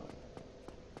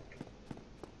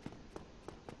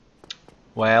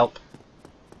 Welp.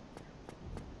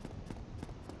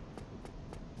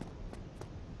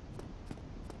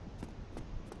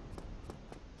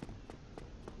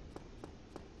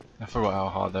 I forgot how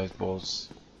hard those balls.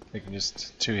 They can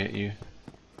just two-hit you.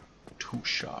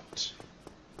 Two-shot.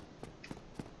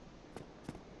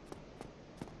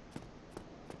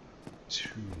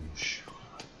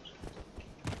 Two-shot.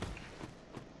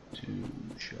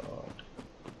 Two-shot.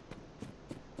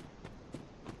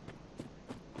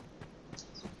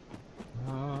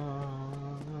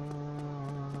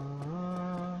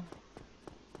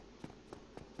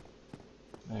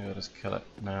 Maybe I'll just kill it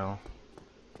now.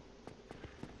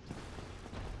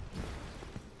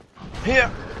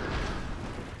 Here!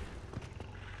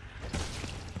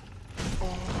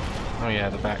 Oh yeah,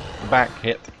 the back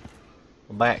hit.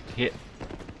 The back hit.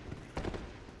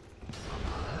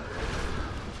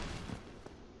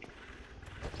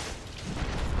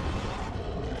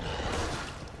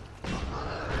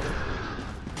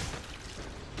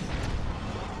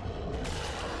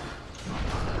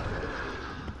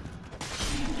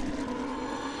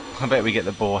 I bet we get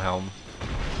the boar helm.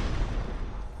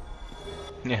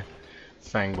 Yeah,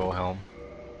 fang boar helm.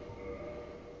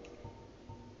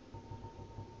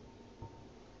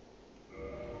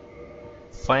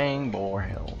 Fang boar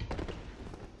helm.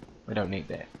 We don't need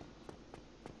that.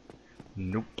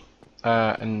 Nope.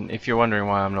 And if you're wondering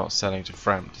why I'm not selling to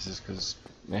Framp, this is because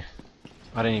I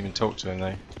didn't even talk to him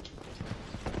though.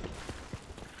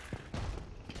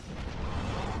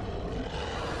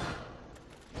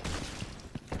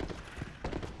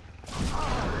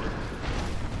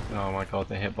 Oh my god,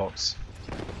 the hitbox.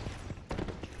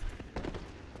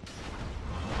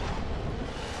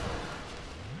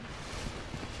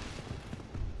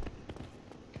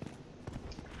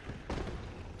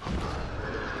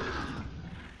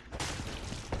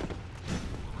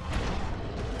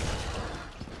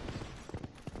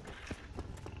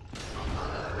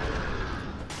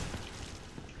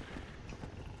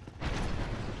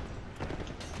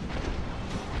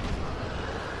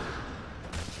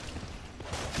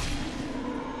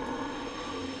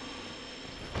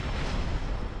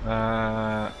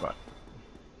 Right.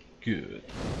 Good.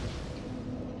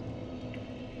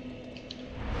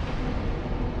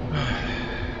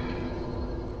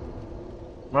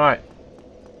 Right.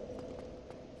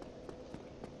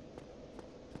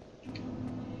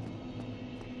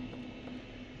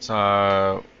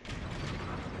 So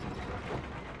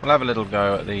we'll have a little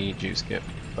go at the juice skip,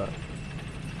 but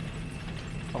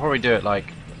I'll probably do it like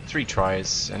 3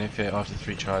 tries, and if after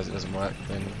 3 tries it doesn't work,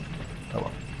 then oh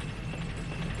well.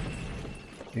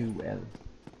 Do well.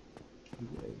 Do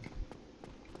well.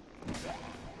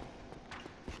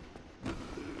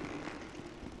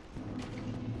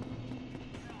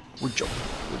 Good job.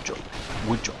 Good job.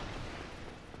 Good job.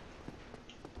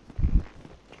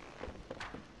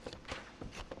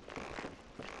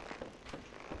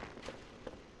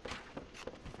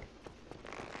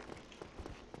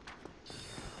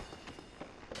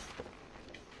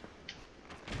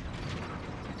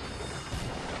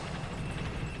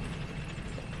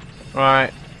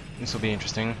 Right, this will be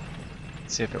interesting.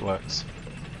 Let's see if it works.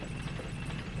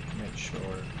 Make sure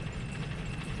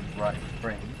the right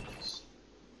frames.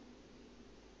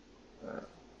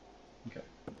 Okay.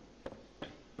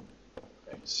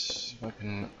 Let's see if I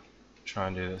can try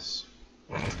and do this.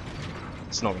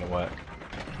 It's not going to work.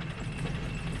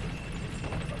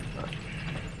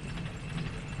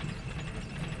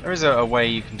 There is a way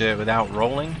you can do it without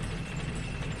rolling.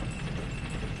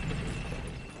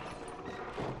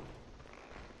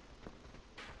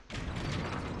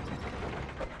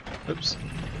 Oops.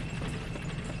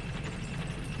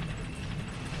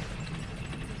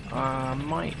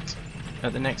 Might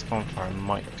at the next bonfire.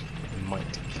 Might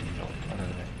kindle. I don't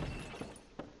know.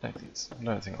 I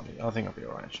don't think I'll be. I think I'll be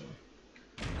alright actually.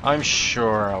 I'm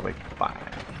sure I'll be fine.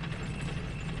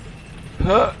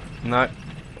 Huh. No.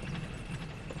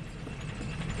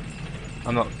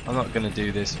 I'm not gonna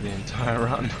do this for the entire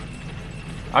run.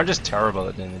 I'm just terrible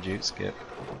at doing the juke skip.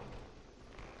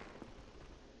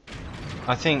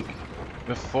 I think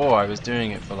before I was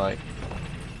doing it for like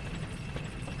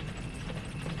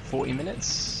 40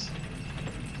 minutes,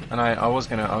 and I was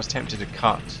tempted to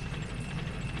cut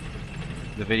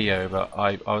the video, but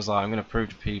I was like, I'm gonna prove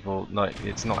to people like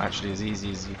it's not actually as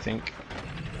easy as you think.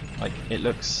 Like it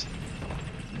looks.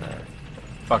 No,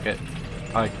 fuck it.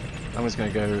 I'm just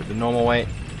gonna go the normal way.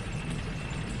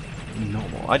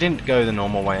 Normal. I didn't go the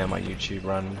normal way on my YouTube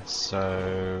run,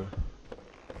 so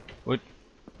would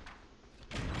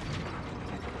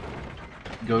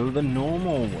go the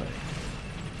normal way.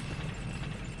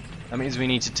 That means we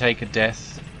need to take a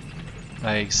death,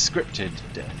 a scripted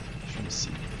death from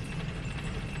sea,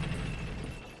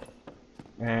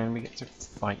 and we get to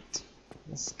fight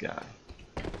this guy.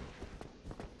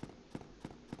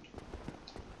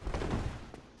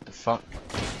 The fuck?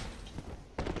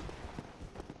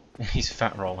 He's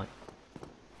fat rolling.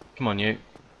 Come on, you.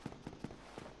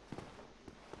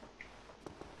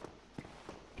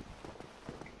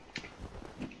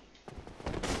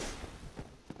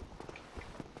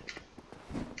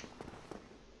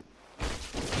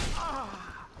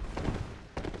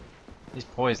 He's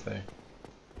poised though.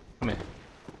 Come here.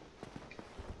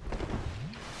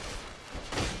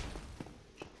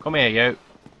 Come here, yo.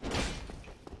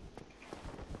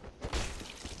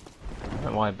 I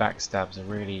don't know why backstabs are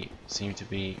really don't seem to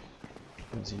be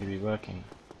working.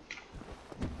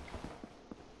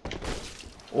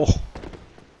 Oh.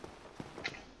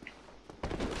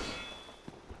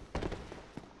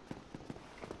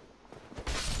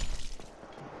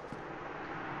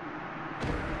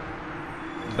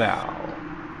 Bow.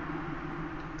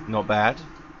 Not bad.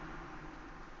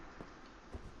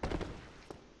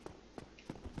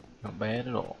 Not bad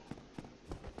at all.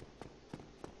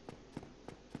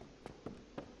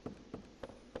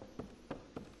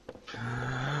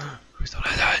 Who's the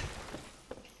lizard?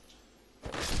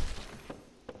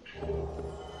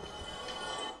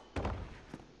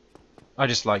 I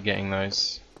just like getting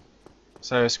those.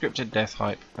 So scripted death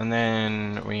hype, and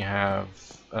then we have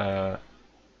to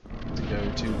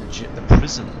go to the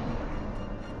prison.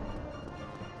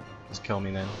 Just kill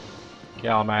me then.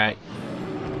 Kill me.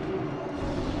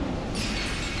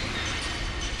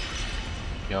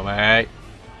 Kill me.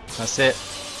 That's it.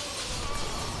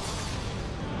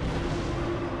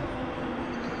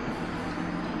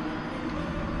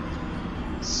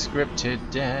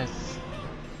 Scripted death.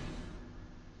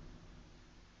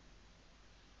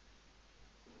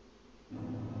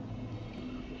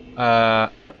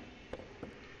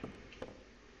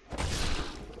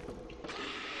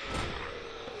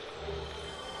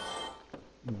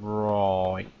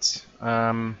 Right.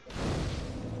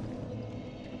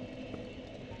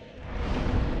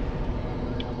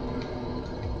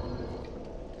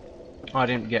 I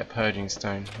didn't get purging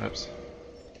stone. Oops.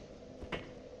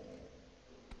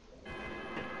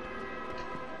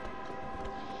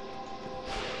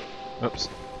 Oops.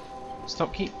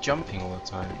 Stop keep jumping all the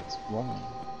time. It's wrong.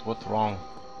 What's wrong?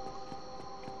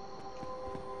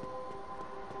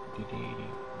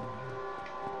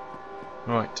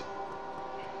 Right.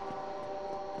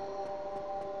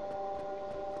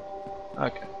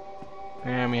 Okay.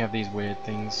 And we have these weird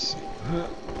things.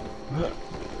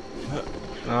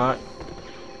 Alright.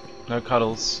 No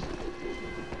cuddles.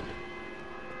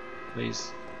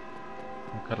 Please.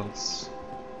 No cuddles.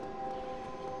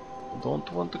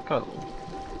 Don't want to cuddle.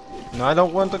 No, I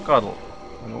don't want to cuddle.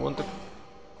 I don't want to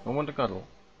cuddle.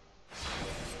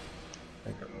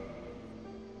 There you go.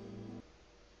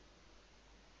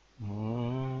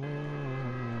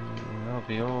 That'll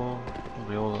be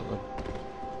all at the...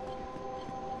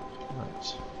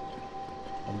 Right.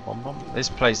 Bum, bum, bum. This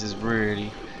place is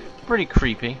really pretty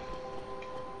creepy.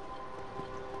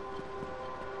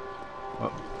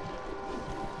 Oh.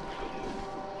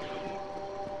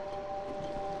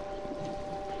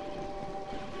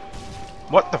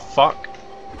 What the fuck?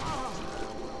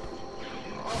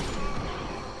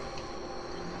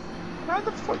 How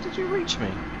the fuck did you reach me?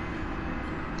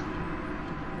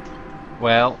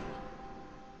 Well,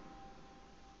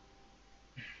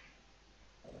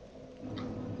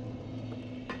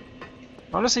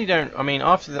 honestly, don't. I mean,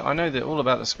 after the, I know that all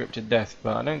about the scripted death,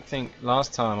 but I don't think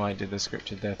last time I did the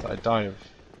scripted death, I died of,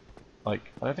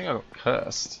 like, I don't think I got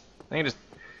cursed. I think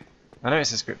I know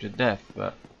it's a scripted death,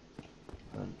 but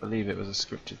I don't believe it was a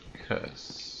scripted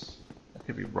curse. I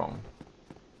could be wrong.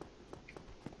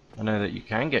 I know that you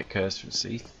can get cursed from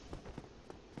Seath.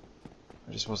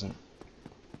 I just wasn't.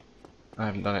 I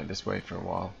haven't done it this way for a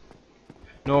while.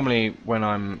 Normally, when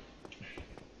I'm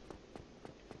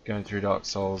going through Dark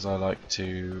Souls, I like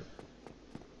to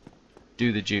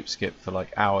do the dupe skip for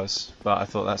like hours, but I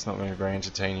thought that's not going to be very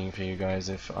entertaining for you guys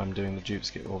if I'm doing the dupe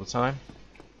skip all the time.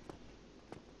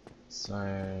 So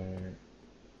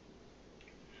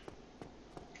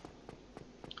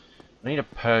I need a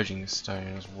purging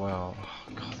stone as well.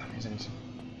 Oh god, that means anything.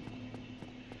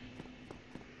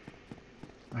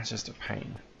 That's just a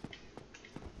pain.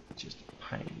 Just a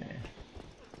pain there.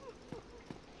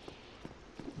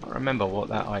 I don't remember what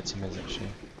that item is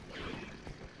actually.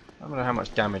 I don't know how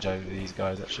much damage over these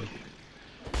guys actually.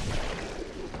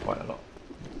 Quite a lot.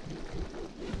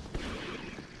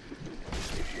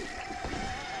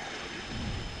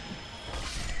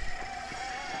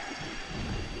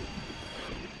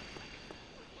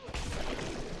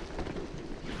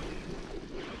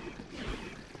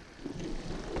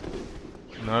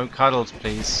 No cuddles,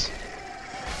 please.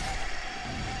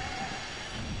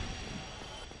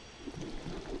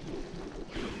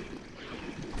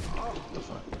 What the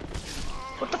fuck?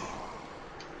 What the f—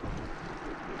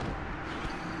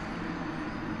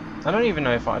 I don't even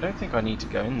know if I don't think I need to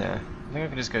go in there. I think I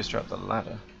can just go straight up the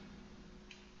ladder.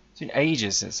 It's been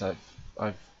ages since I've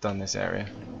done this area.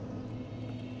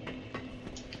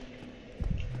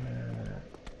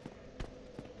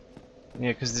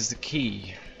 Yeah, because there's the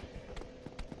key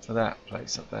for that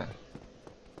place up there.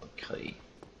 The key.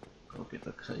 Go get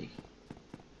the key.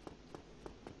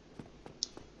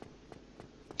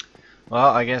 Well,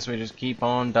 I guess we just keep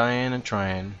on dying and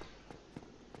trying.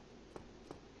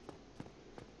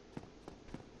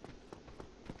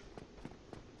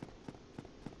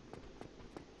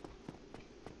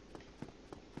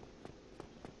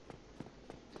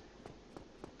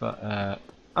 But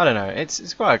I don't know.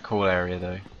 It's quite a cool area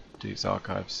though, Duke's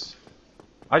Archives.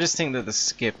 I just think that the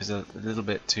skip is a little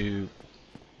bit too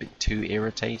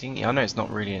irritating. I know it's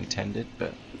not really intended,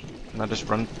 but can I just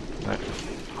run? No.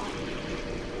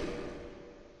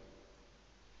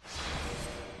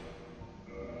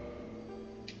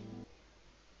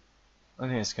 I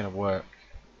think it's gonna work.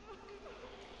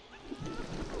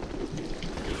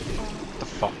 What the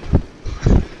fuck?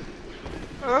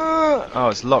 Oh,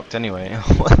 it's locked anyway.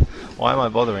 Why am I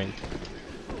bothering?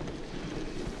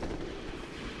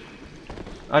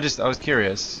 I was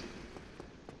curious.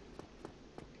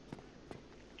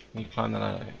 Can you climb the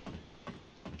ladder?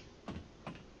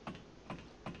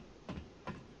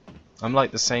 I'm like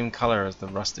the same color as the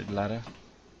rusted ladder.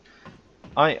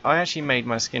 I actually made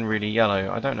my skin really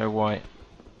yellow. I don't know why.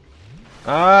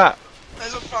 Ah!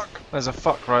 There's a fuck! There's a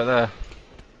fuck right there.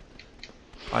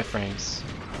 Iframes.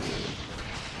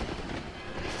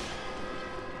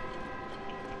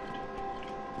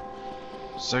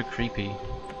 So creepy.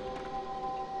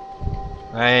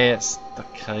 Hey, it's the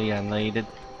key I needed.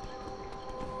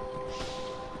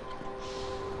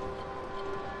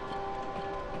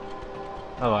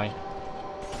 Oh, I.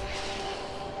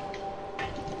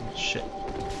 Shit.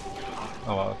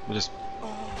 Oh well,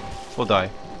 we'll die.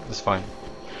 That's fine.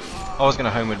 I was gonna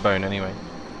homeward bone anyway.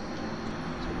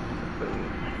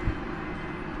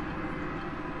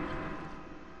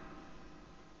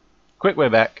 Quick, we're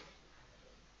back.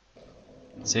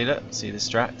 See that? See the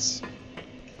strats?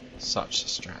 Such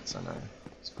strats, I know.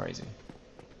 It's crazy.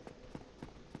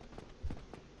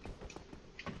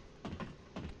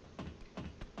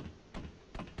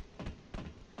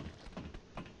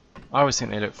 I always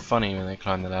think they look funny when they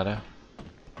climb the ladder.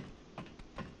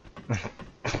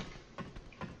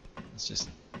 It's just...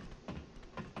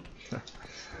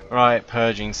 Right,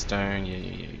 purging stone.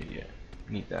 Yeah.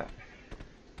 Need that.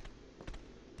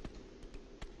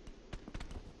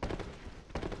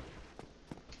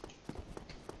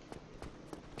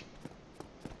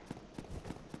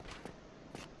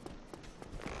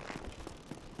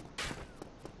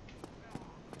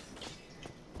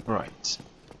 Right.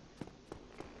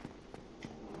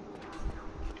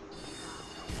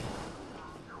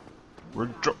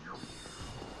 Rejot.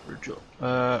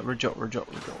 Oh.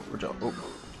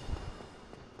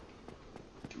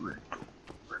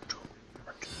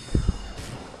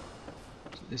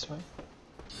 Is it this way?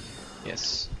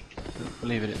 Yes. I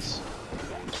believe it is.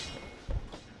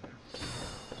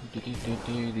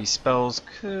 These spells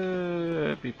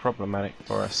could be problematic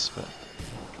for us, but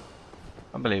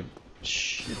I believe it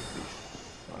should be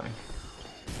fine.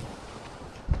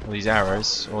 All these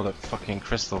arrows, or the fucking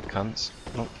crystal cunts.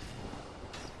 Oh.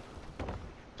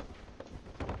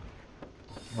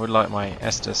 I would like my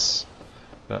Estus,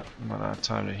 but I'm not out of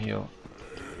time to heal.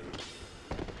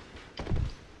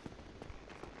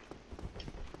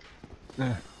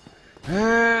 Run!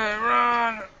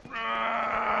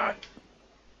 Run!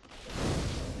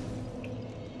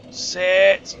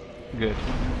 Sit! Good.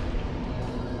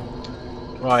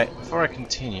 Right, before I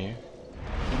continue...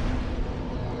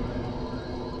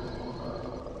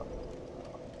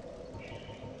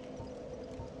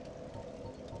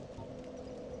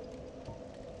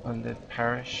 Undead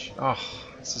Parish. Oh,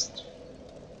 it's just...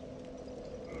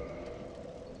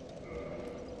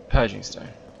 Purging Stone.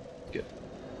 Good.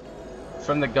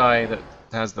 From the guy that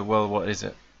has the world, what is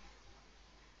it?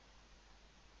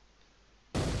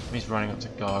 He's running up to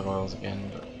gargoyles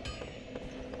again, but...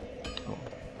 Oh.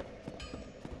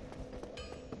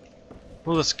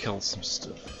 We'll just kill some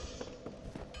stuff.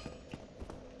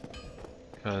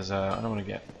 Because I don't want to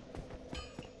get...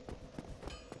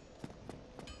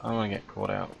 I don't want to get caught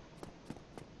out.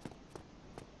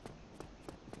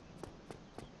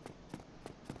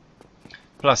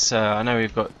 Plus, I know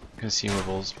we've got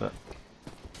consumables, but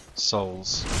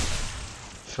souls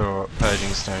for purging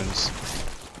stones.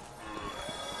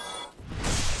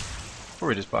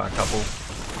 Probably just buy a couple.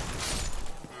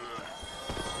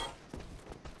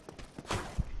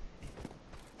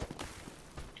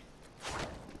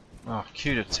 Oh,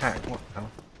 cute attack! What the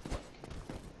hell?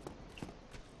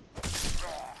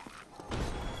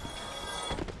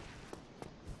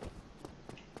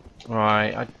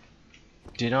 Right,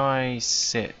 did I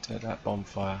sit at that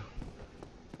bonfire?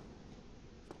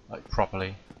 Like,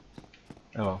 properly?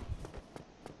 Oh well.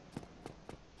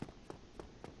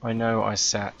 I know I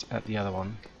sat at the other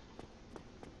one.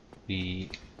 The...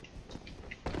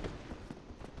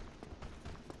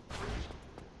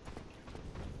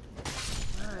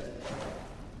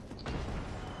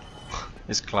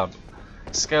 This club.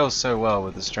 Scales so well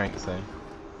with the strength though.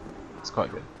 It's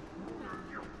quite good.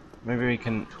 Maybe we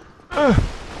can...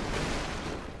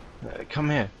 come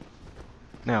here.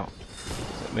 Now.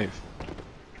 Move.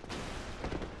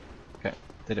 Okay.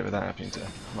 Did it without having to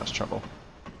much trouble.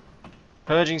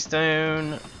 Purging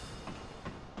stone.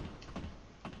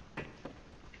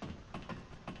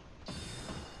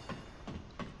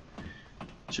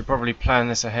 Should probably plan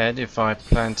this ahead if I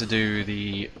plan to do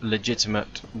the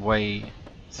legitimate way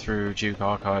through Duke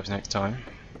Archives next time.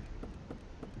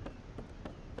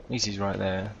 At least he's right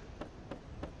there.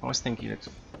 I always think he looks...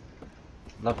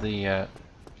 Love the...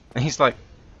 he's like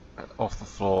off the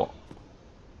floor.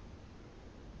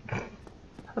 I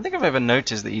don't think I've ever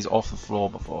noticed that he's off the floor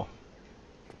before.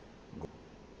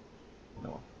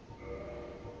 No.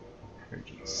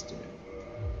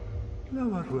 No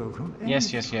one welcome.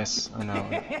 Yes, yes, yes, I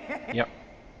know. Yep.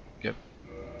 Good.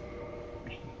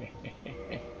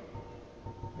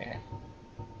 Yeah.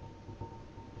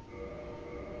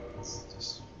 Let's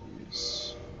just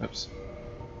use... Oops.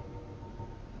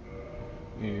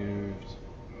 Moved.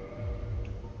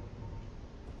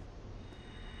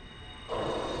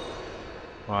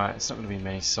 Right, it's not going to be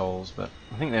many souls, but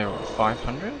I think they're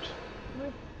 500?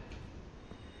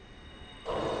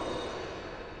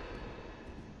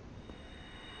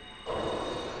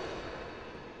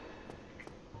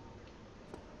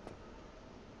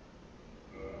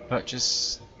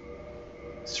 Purchase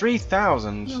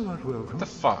 3,000. No one welcome. What the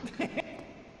fuck?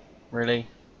 Really?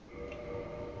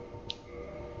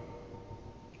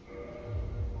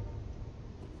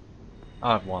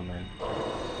 I'll have one then.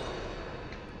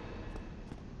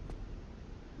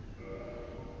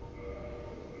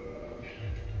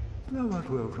 No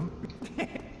one welcome.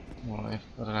 Well, I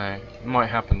don't know. It might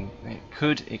happen. It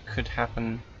could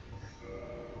happen.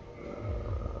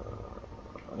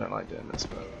 I don't like doing this,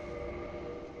 but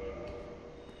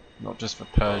not just for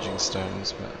purging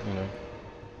stones, but you know,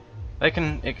 it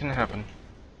can happen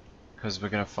because we're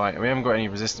gonna fight. We haven't got any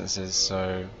resistances,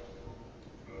 so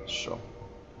sure.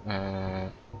 Buy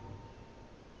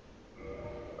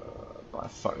a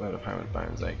fuckload of hammered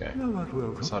bones. There you go. No one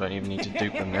welcome. So I don't even need to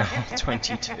dupe them now.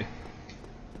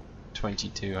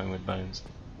 22 homeward bones.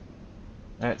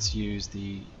 Let's use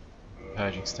the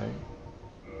purging stone.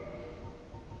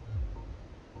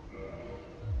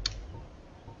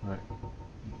 Right,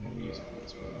 I'm going to use it for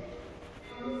this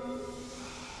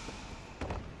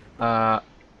one.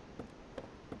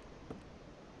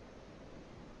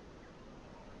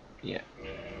 Yeah.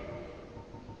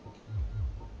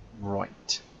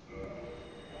 Right.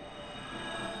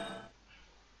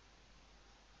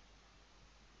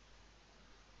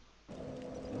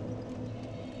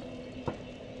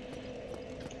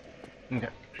 Okay.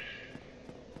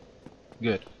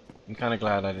 Good. I'm kind of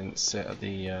glad I didn't sit at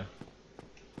the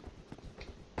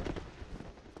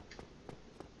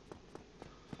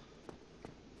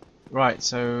Right,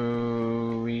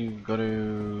 so we've got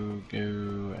to go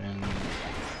and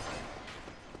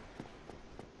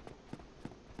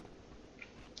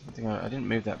I didn't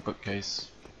move that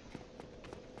bookcase.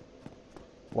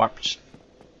 Whoops.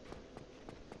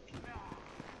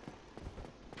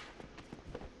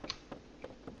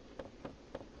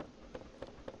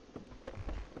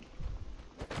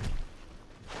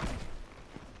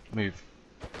 Move.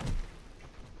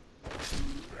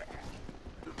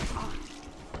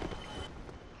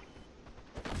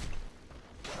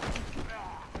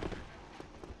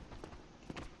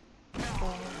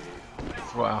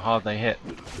 Forgot how hard they hit.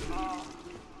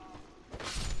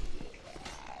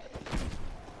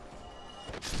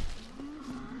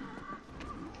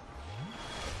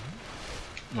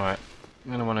 Right,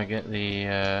 I'm gonna want to get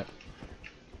the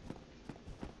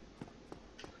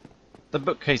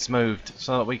bookcase moved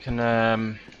so that we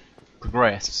can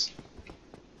progress.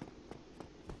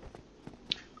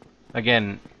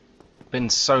 Again, been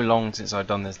so long since I've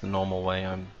done this the normal way.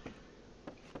 I'm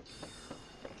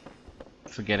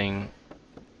forgetting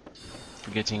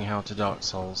how to Dark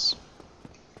Souls.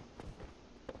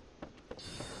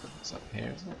 It's up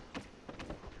here, isn't it?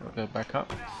 I'll go back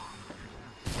up.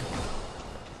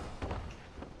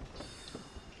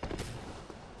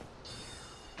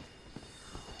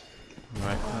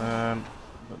 Right,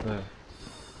 got the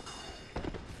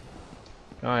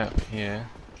guy up here.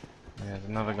 There's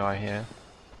another guy here.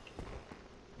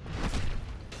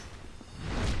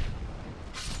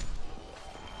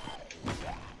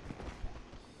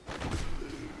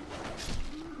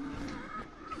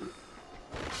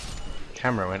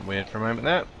 Camera went weird for a moment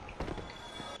there.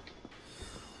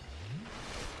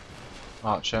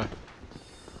 Archer.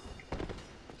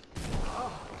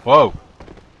 Whoa!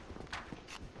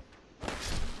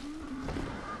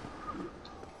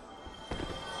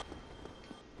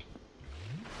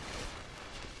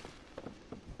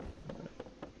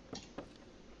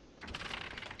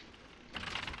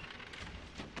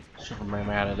 Should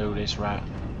remember how to do this right.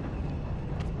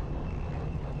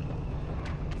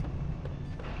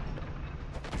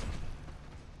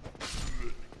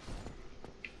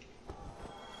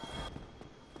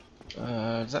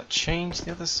 Does that change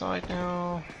the other side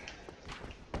now?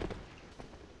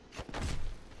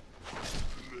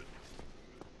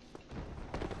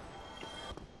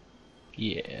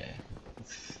 Yeah.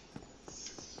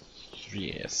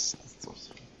 Yes.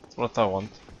 That's what I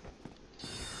want.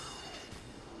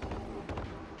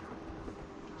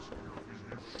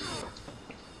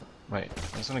 Wait,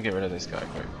 I just want to get rid of this guy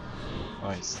quick.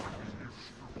 Nice.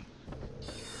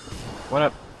 What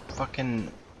up,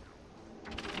 fucking...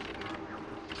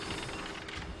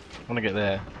 I want to get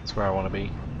there. That's where I want to be.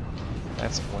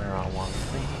 That's where I want to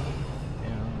be.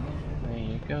 Yeah, there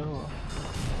you go.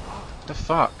 What the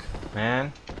fuck,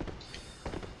 man?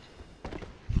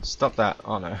 Stop that.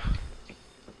 Oh no.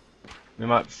 We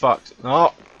might be fucked.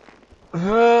 Oh!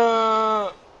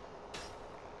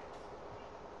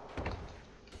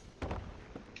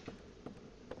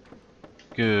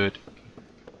 Good.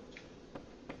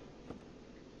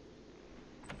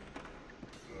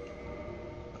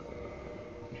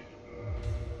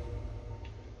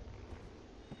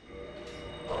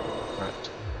 Right.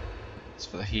 It's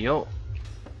for the heal.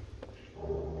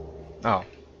 Oh.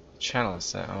 Channel is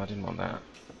set. Oh, I didn't want that.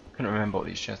 Couldn't remember what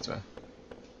these chests were.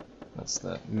 That's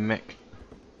the mech.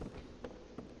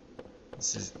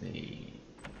 This is the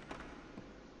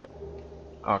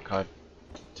archive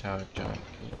tower giant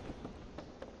key.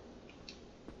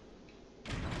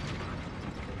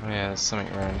 Oh yeah, there's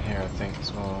something around here I think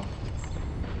as well.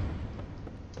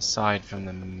 Aside from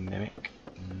the mimic.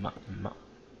 Mimic.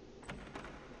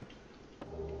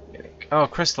 Oh,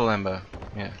 crystal ember.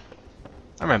 Yeah.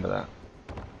 I remember that.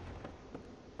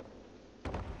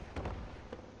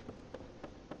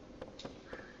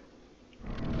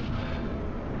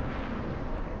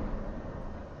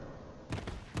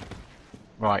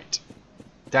 Right.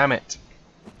 Damn it.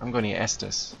 I'm going to get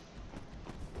Estus.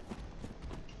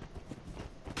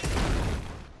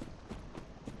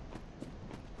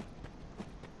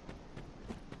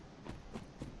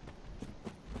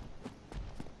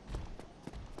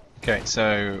 Okay,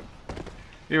 so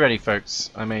be ready,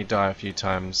 folks. I may die a few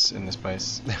times in this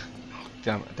place.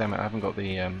 Damn it, I haven't got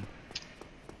the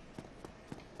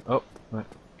oh, right.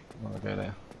 I'll go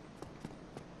there.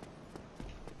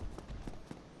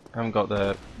 I haven't got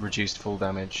the reduced full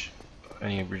damage,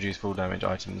 any reduced full damage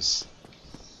items,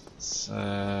 so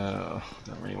I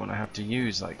don't really want to have to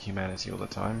use like humanity all the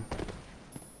time.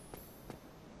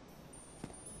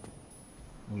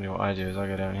 Normally what I do is I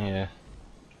go down here.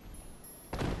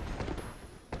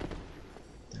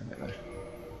 Damn it though.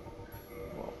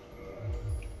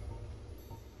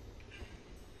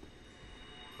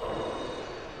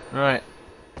 Right,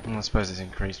 well, I suppose it's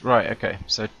increased. Right, okay,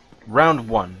 so round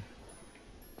 1.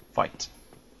 Fight.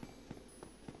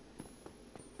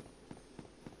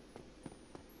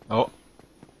 Oh,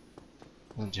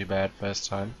 wasn't too bad first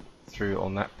time through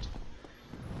on that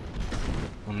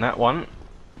one.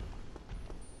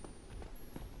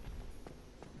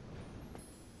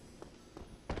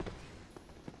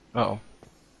 Uh oh.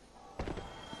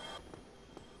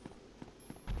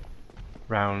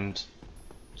 Round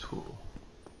 2.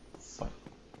 Fight.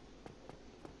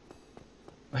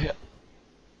 Oh, yeah.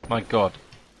 My God.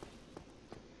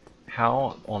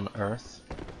 How on earth?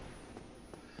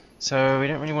 So we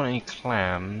don't really want any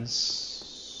clams.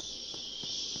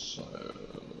 So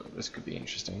this could be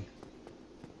interesting.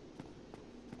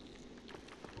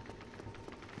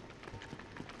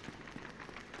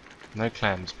 No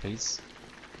clams, please.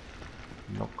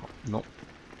 No, no,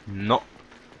 no.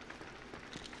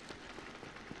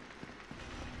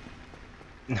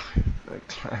 No, no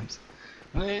clams.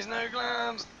 Please, no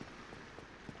clams.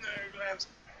 No clams.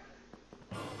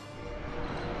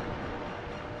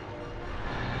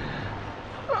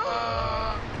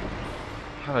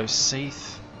 Hello,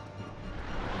 Seath.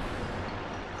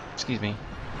 Excuse me.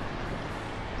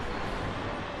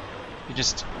 You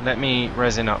just let me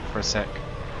resin up for a sec.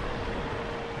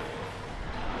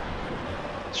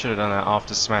 Should have done that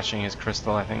after smashing his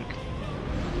crystal, I think.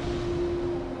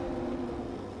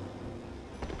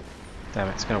 Damn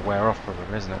it, it's gonna wear off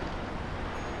probably, isn't it?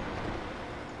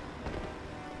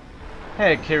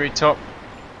 Hey, Kiri Top.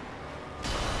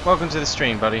 Welcome to the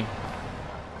stream, buddy.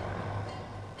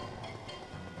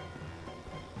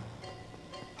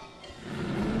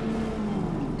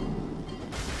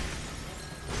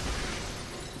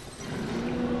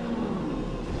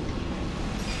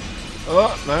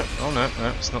 Oh no! Oh no! No,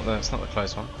 it's not the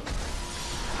close one.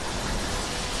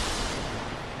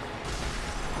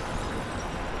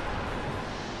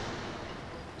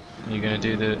 You're gonna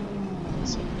do the.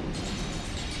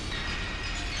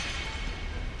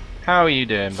 How are you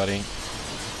doing, buddy?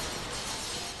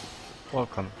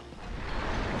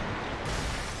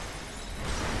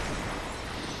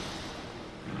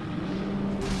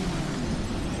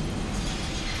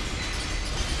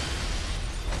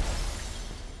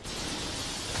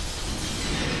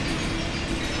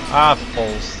 Ah,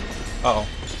 balls. Uh oh.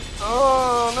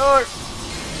 Oh no!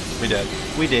 We did.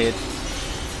 We did.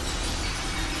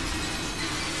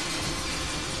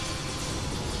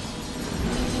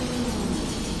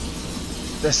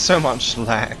 There's so much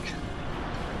lag.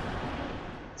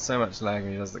 So much lag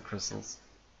when he does the crystals.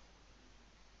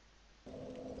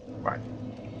 Right.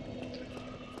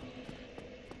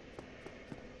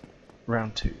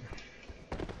 Round 2.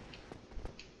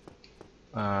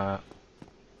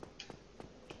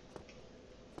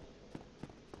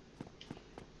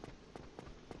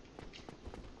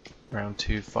 Round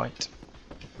 2 fight.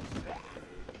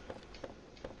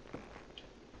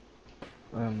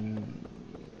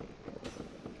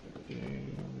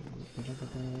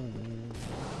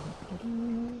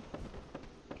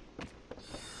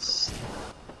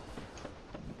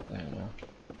 There now.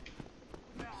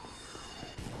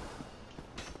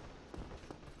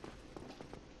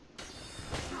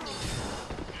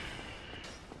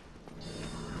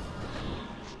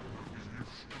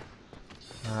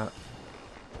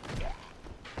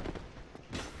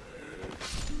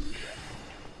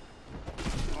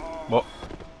 What?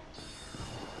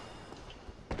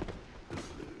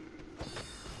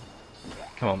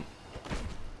 Come on.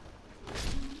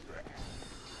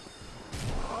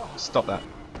 Stop that.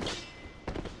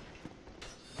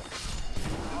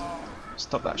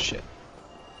 Stop that shit.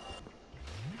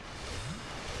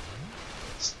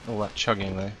 All that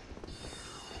chugging though.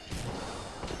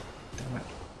 Damn it.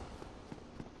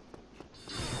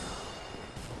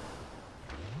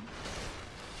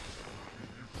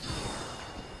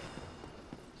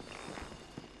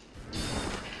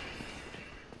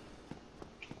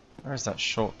 Where's that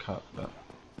shortcut? But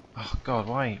oh god,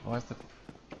 why? Why is the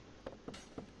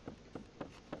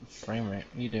frame rate?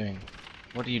 What are you doing?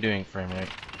 What are you doing, frame rate?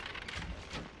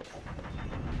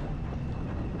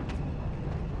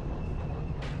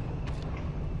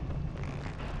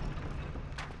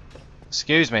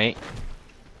 Excuse me.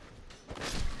 I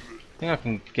think I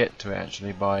can get to it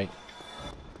actually by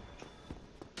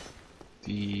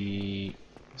the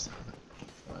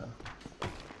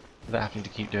without having to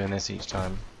keep doing this each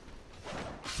time.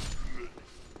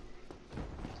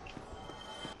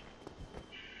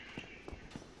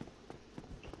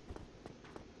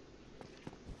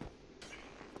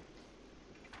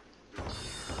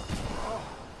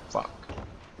 Fuck.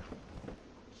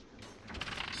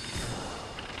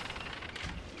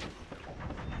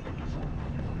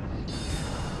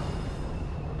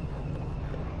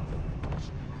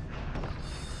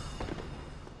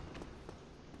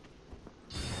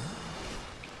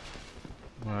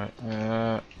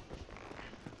 Right,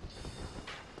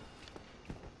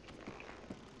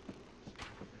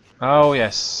 oh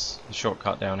yes, the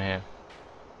shortcut down here.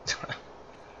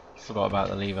 Forgot about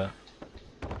the lever.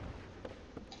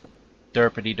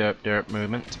 Derpity derp derp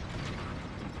movement.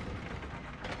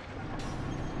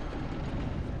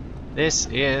 This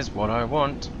is what I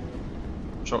want.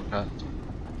 Shortcut.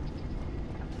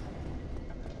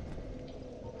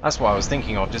 That's what I was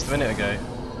thinking of just a minute ago.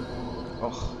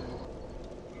 Oh.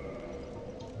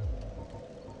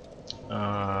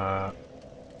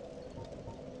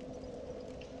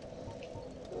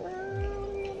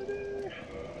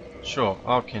 Sure,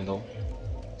 I'll kindle.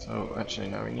 So actually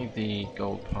no, we need the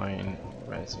gold pine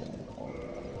resin.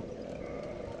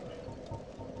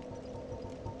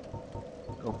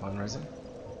 Gold pine resin.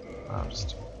 I'll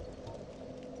just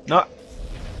no.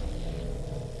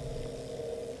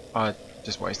 I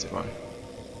just wasted one.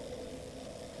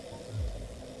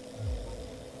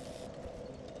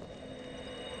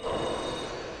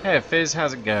 Hey Fizz,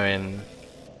 how's it going?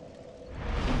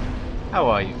 How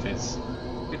are you, Fizz?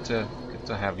 Good to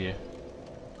have you.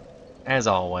 As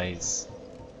always.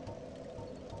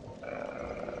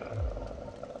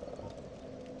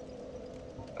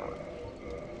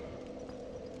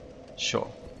 Sure.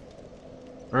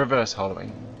 Reverse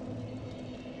hollowing.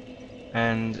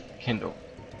 And kindle.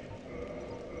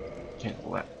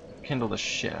 Kindle the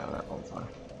shit out of that bonfire.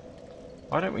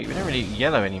 Why don't we don't really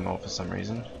yellow anymore for some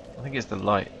reason. I think it's the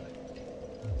light.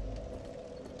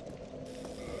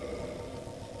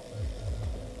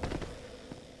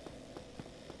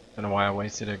 Don't know why I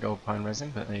wasted a gold pine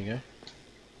resin, but there you go.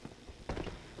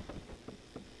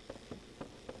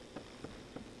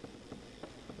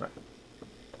 Right.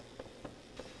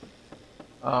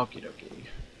 Okie dokie.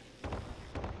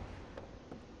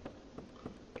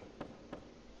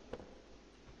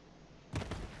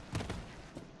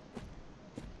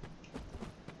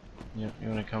 Yep, you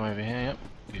want to come over here? Yep,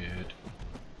 good.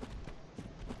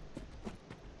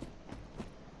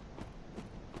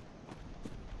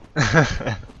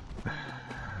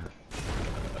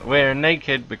 We're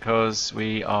naked because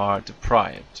we are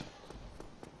deprived.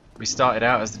 We started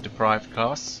out as the deprived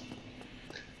class,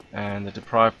 and the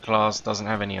deprived class doesn't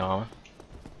have any armor.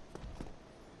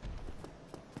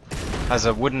 Has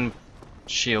a wooden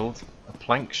shield, a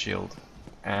plank shield,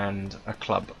 and a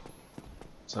club.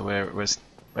 So we're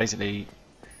basically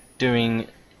doing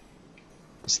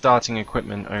starting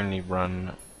equipment only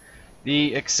run.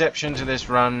 The exception to this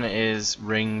run is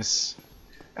rings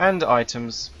and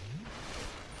items.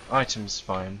 Items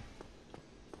fine.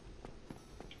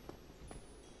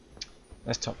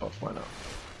 Let's top off, why not?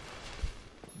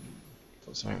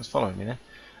 Thought something was following me there.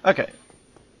 Okay.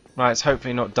 Right, let's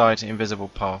hopefully not die to invisible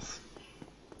path.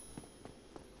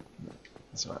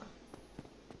 That's right.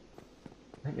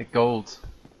 I think the gold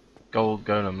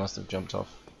golem must have jumped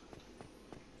off.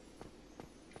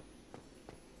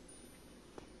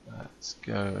 Let's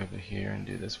go over here and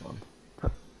do this one.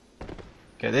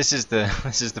 Okay, this is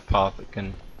the path that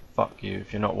can fuck you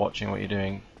if you're not watching what you're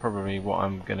doing. Probably what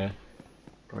I'm gonna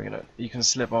you can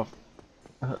slip off.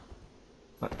 Good.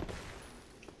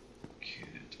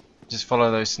 Just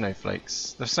follow those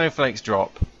snowflakes. The snowflakes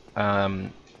drop.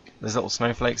 There's little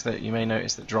snowflakes that you may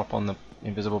notice that drop on the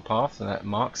invisible path, and that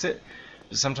marks it.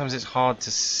 But sometimes it's hard to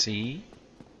see.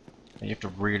 You have to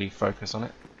really focus on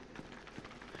it.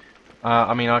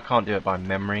 I mean, I can't do it by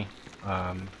memory.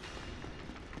 I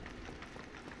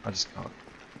just can't.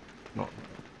 Not.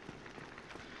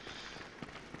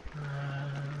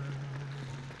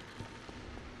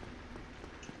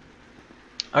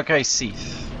 Okay,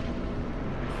 Seath.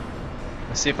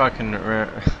 Let's see if I can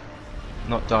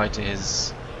not die to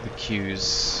the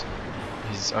cues.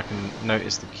 I can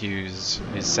notice the cues,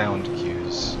 his sound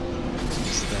cues.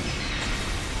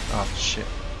 Oh shit!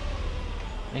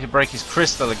 I need to break his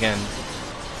crystal again.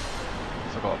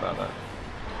 Forgot about that.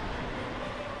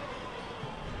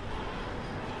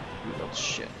 Good old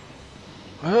shit.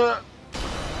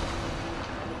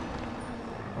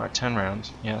 Right, turn round.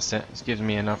 Yeah, that's it. This gives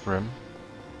me enough room.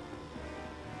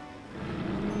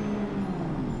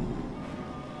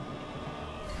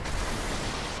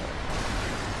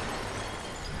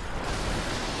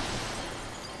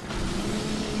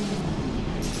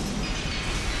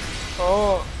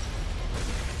 Oh!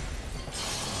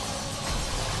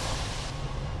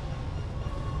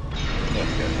 There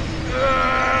we go.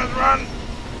 Run!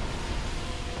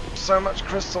 So much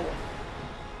crystal.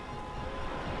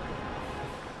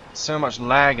 So much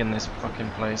lag in this fucking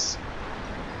place.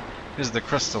 Because of the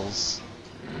crystals.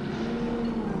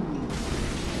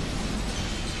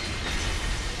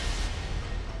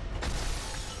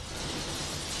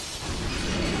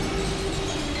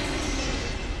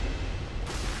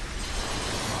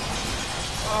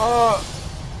 Oh!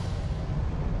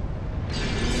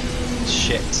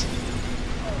 Shit.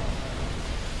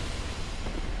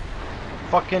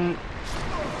 Fucking...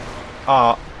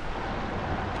 Ah.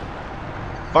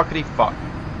 Fuckity fuck.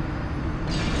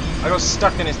 I got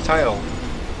stuck in his tail.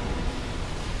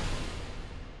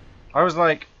 I was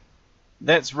like,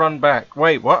 let's run back.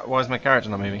 Wait, what? Why is my character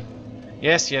not moving?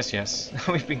 Yes, yes, yes.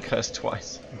 We've been cursed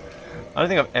twice. I don't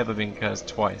think I've ever been cursed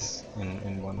twice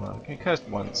in one run. I've been cursed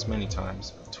once, many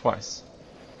times, but twice.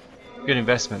 Good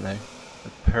investment though. The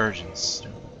Persians.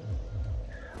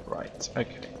 Right,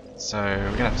 okay. So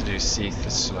we're gonna have to do Seath the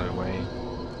slow way.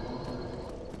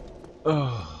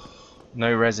 Oh.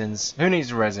 No resins. Who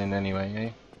needs resin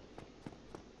anyway,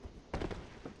 eh?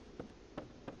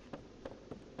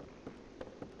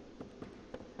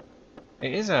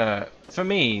 It is for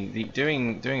me,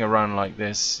 doing a run like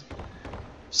this,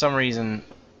 for some reason,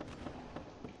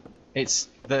 it's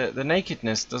the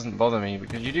nakedness doesn't bother me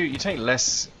because you take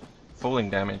less falling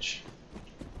damage.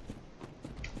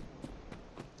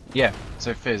 Yeah,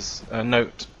 so Fizz, a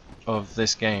note of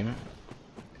this game.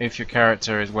 If your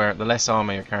character is the less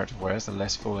armor your character wears, the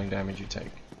less falling damage you take,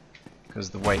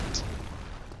 because the weight.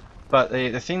 But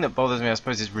the thing that bothers me, I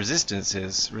suppose, is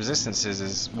resistances. Resistances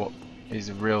is what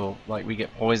is real. Like we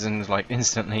get poisoned like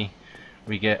instantly,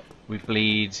 we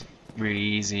bleed really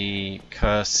easy.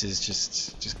 Curse is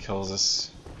just kills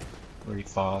us really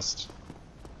fast.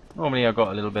 Normally I've got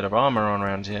a little bit of armor on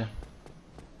around here,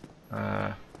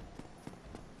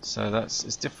 so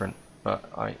it's different. But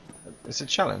it's a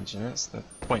challenge, you know. That's the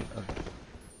point of.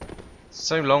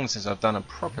 So long since I've done a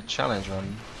proper challenge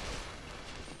run,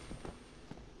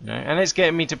 you know, and it's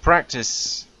getting me to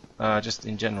practice just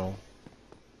in general,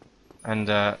 and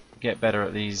get better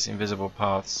at these invisible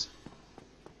paths.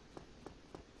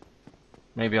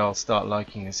 Maybe I'll start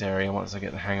liking this area once I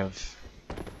get the hang of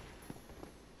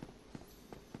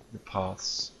the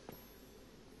paths.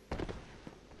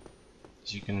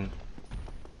 As you can.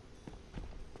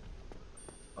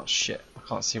 Oh shit, I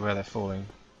Can't see where they're falling.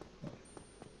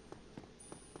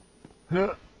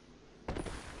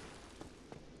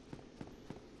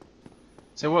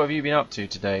 So what have you been up to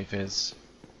today, Fizz?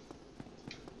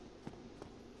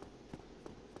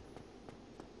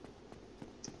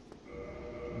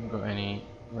 Haven't got any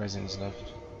resins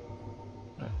left.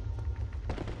 No.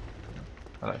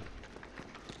 Hello.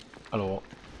 Hello.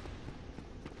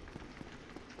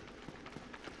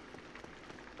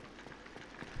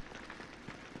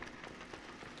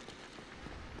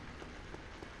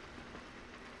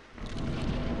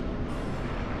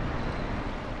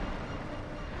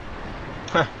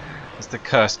 It's the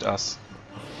cursed us.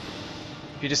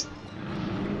 If you just...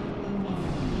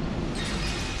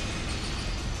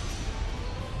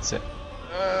 That's it.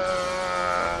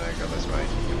 There go this way.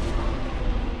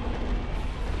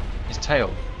 His tail.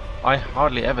 I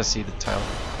hardly ever see the tail.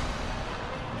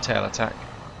 The tail attack.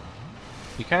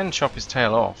 You can chop his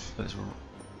tail off, but it's a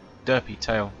derpy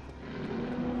tail.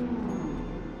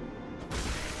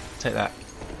 Take that.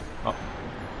 Oh.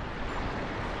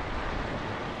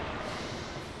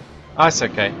 Oh, it's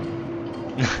okay.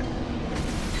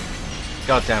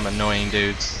 Goddamn annoying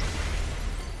dudes.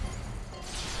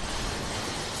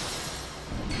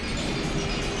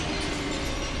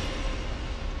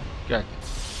 Good.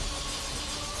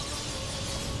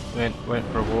 Went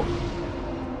for a walk.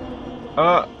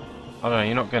 Oh no,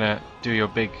 you're not gonna do your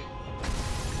big...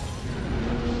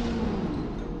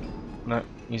 No,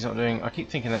 he's not doing... I keep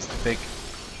thinking that's the big...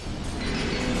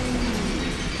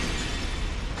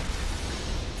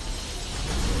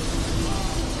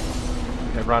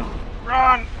 Okay, run.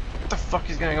 Run! What the fuck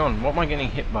is going on? What am I getting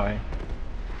hit by?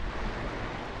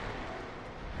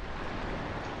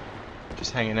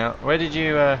 Just hanging out. Where did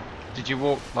you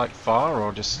walk, like, far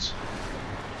or just...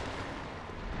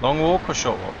 Long walk or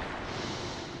short walk?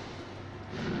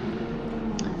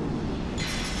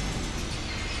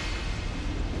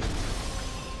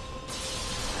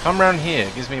 Come round here,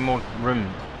 it gives me more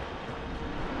room.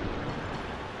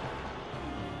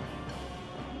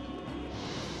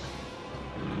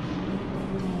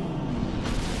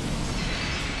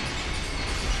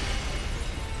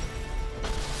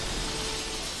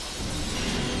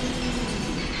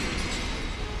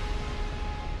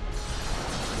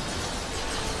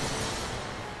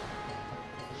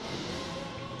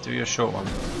 Do your short one.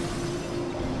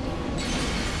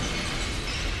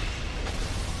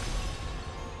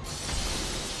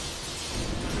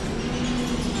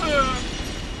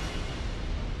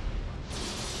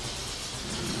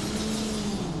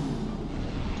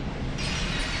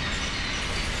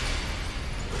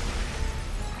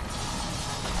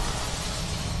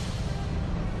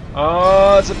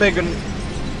 Oh, it's a big one.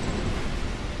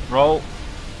 Roll,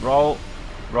 roll,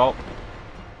 roll.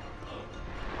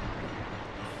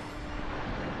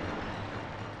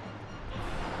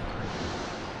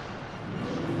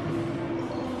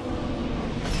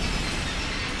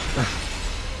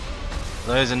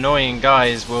 Those annoying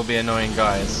guys will be annoying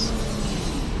guys.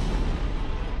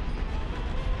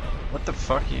 What the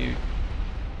fuck you...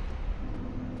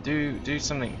 Do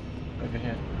something over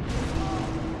here.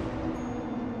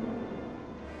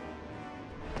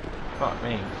 Fuck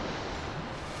me.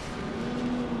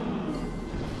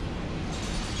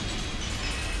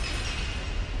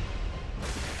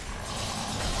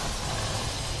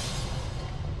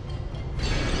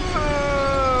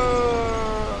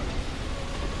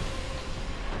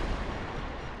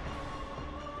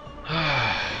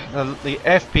 The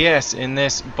FPS in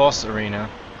this boss arena.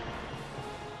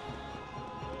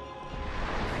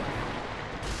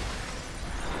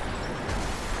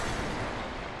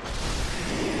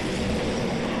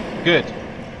 Good.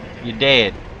 You're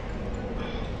dead.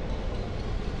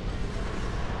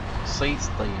 Seats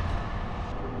there.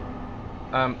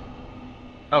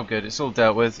 Oh good, it's all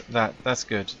dealt with. That's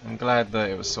good. I'm glad that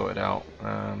it was sorted out.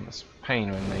 It's a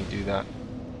pain when they do that.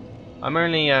 I'm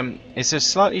only it's a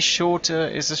slightly shorter,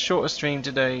 it's a shorter stream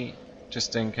today,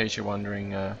 just in case you're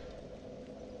wondering, or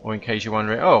in case you're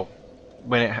wondering, oh,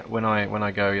 when I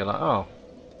go, you're like, oh,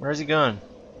 where's he going?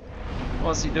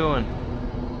 What's he doing?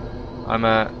 I'm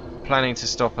planning to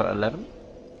stop at 11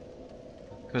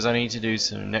 because I need to do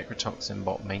some necrotoxin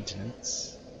bot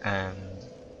maintenance and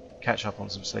catch up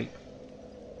on some sleep.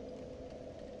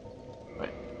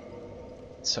 Right.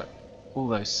 So, all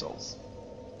those souls.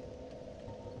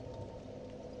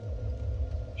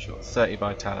 Sure, 30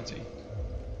 vitality.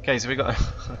 Okay, so we got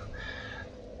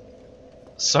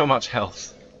so much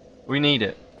health. We need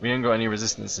it. We ain't got any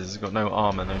resistances. We've got no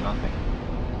armor, no nothing.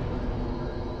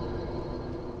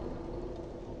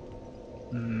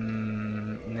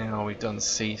 Now we've done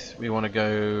Seath. We want to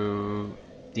go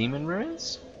Demon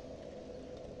Ruins?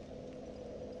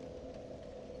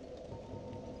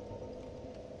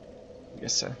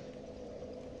 guess so.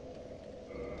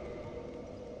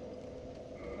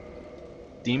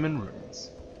 Demon Ruins.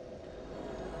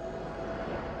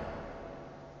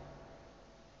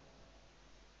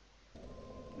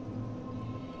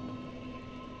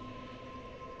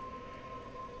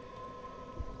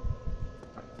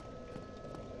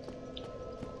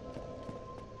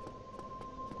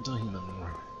 Demon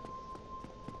Ruins.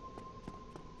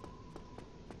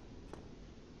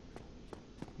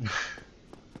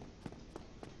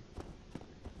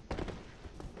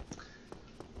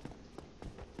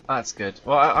 That's good.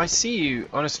 Well, I see you,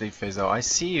 honestly, Fizzo, I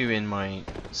see you in my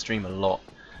stream a lot.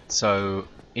 So,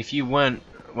 if you weren't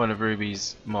one of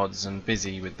Ruby's mods and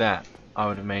busy with that, I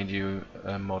would have made you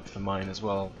a mod for mine as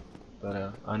well.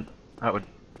 But that would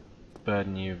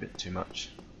burden you a bit too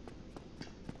much.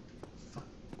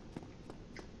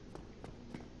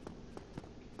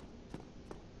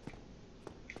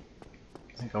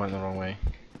 I think I went the wrong way.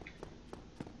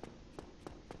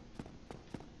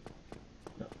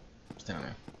 No, it's down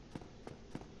there.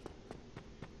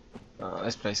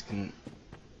 This place can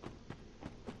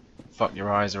fuck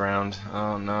your eyes around.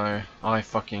 Oh no, eye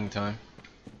fucking time.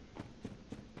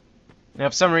 Now,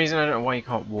 for some reason, I don't know why you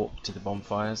can't warp to the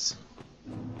bonfires.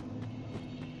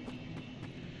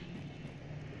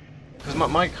 Because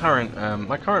my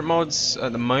current mods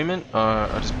at the moment are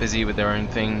just busy with their own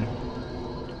thing.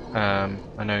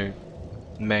 I know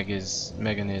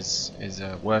Megan is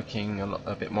working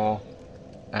a bit more,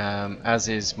 as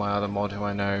is my other mod who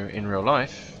I know in real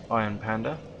life, Iron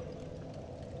Panda.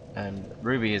 And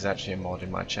Ruby is actually a mod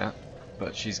in my chat,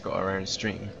 but she's got her own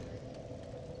stream.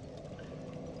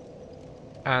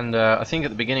 And I think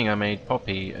at the beginning I made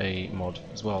Poppy a mod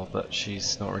as well, but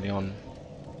she's not really on.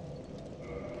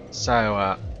 So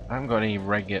I haven't got any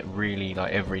really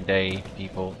like everyday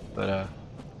people, but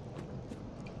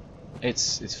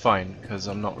it's fine because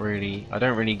I don't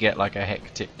really get like a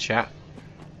hectic chat.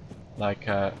 Like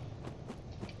I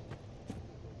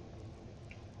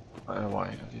don't know why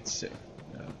I did sit.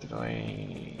 Did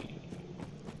I?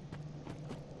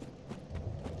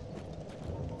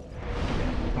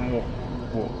 Can warp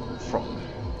from.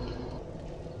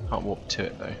 Can't warp to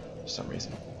it though for some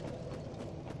reason.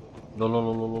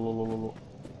 Lololololololol.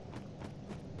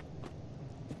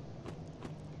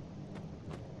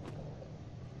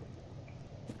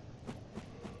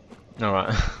 All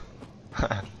right.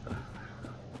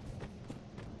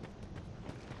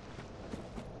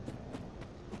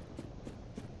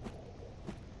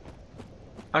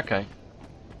 Okay.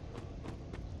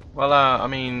 Well, I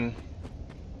mean,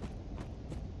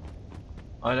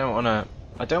 I don't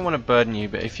wanna burden you,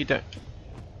 but if you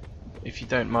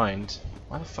don't mind,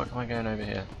 why the fuck am I going over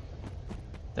here?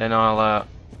 Then I'll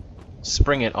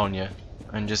spring it on you,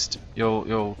 and just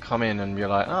you'll come in and you're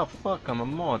like, oh fuck, I'm a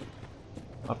mod.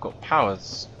 I've got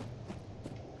powers.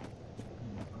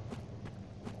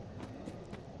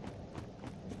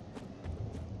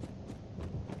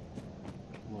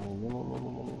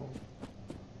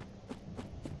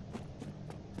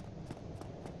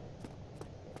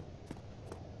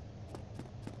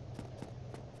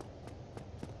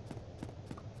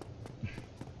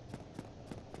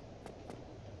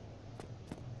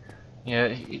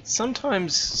 Yeah,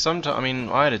 sometimes I mean,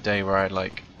 I had a day where I had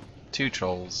like 2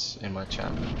 trolls in my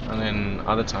chat, and then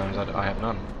other times I had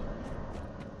none.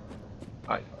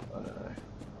 I don't know.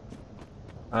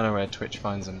 I don't know where Twitch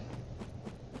finds them.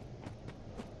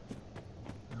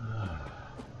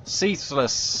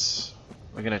 Ceaseless!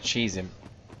 We're gonna cheese him.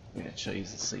 We're gonna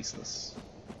cheese the Ceaseless.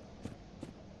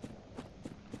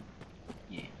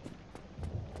 Yeah.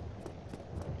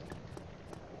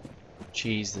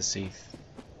 Cheese the Seath.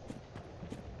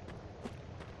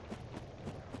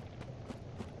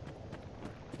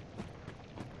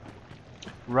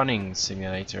 Running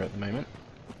simulator at the moment.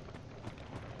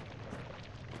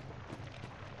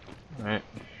 Alright.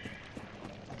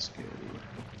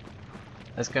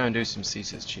 Let's go and do some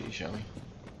Caesar's cheese, shall we?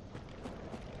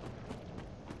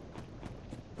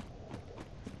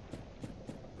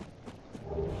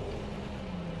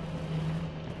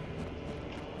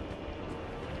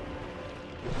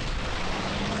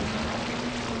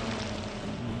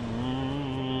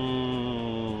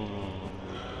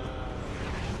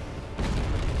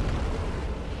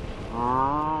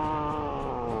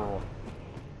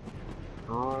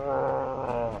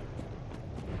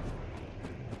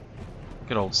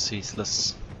 Good old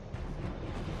Ceaseless.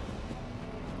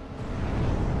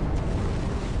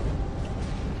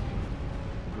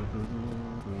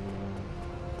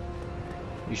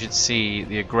 You should see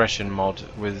the aggression mod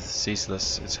with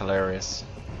Ceaseless, it's hilarious.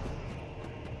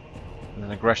 And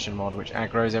an aggression mod which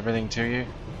aggroes everything to you,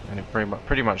 and it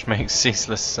pretty much makes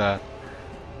Ceaseless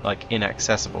like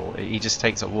inaccessible. He just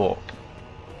takes a walk.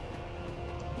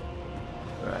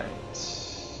 Right.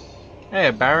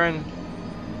 Hey, Baron.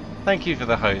 Thank you for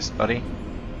the host, buddy.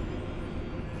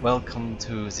 Welcome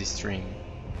to the stream.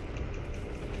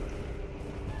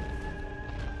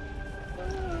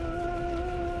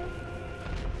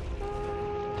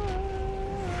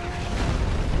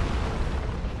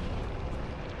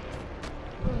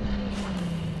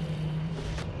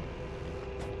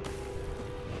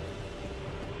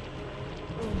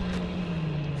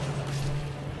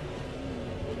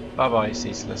 Bye bye,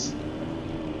 Ceaseless.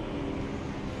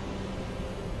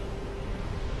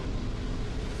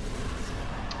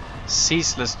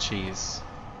 Ceaseless cheese.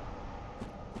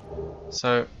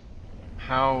 So,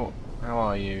 how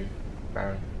are you,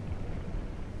 Baron?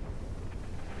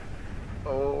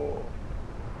 Oh.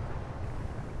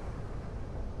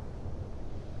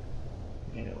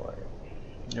 You know what?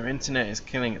 Your internet is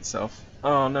killing itself.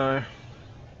 Oh no.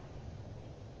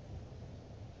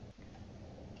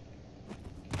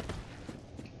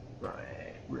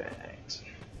 Right.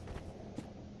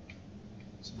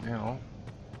 So now,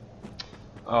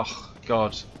 oh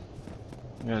god,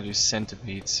 I'm gonna do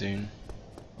centipede soon.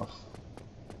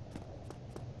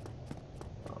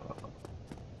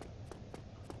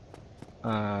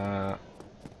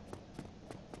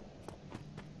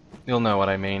 You'll know what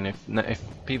I mean if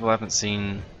people haven't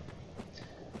seen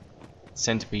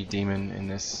Centipede Demon in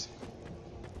this.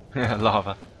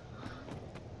 Lava.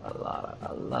 A lot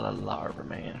of lava,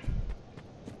 man.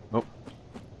 Oh.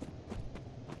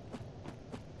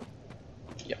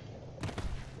 Yep.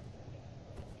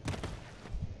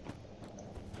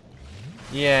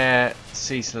 Yeah,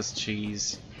 ceaseless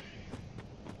cheese.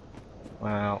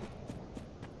 Well,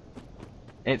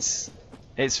 it's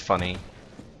funny.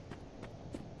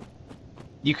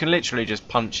 You can literally just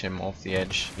punch him off the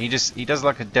edge. He does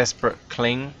like a desperate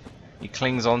cling. He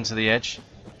clings onto the edge.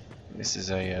 This is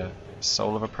a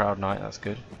soul of a proud knight. That's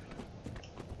good.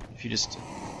 If you just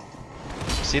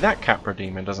see that Capra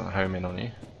demon doesn't home in on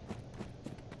you.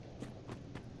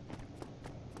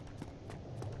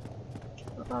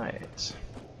 Right.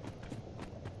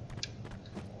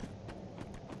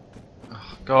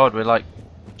 Oh, God, we're like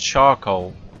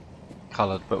charcoal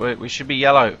coloured, but we should be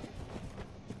yellow.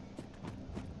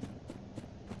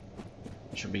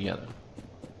 Should be yellow.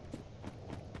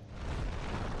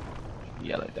 Should be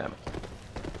yellow, damn it.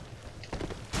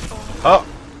 Oh!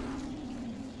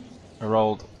 I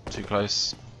rolled too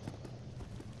close.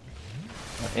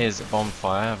 That is a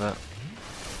bonfire, but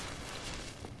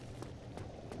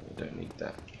we don't need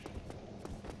that.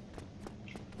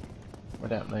 We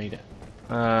don't need it.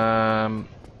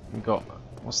 We've got,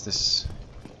 what's this?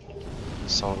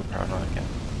 Soul of Paranoia again.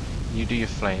 You do your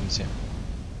flames, yeah.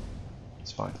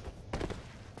 It's fine.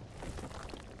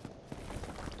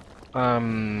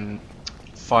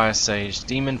 Fire Sage.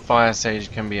 Demon Fire Sage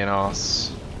can be an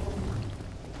arse.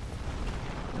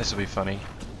 This will be funny.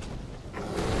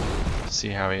 See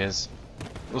how he is.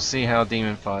 We'll see how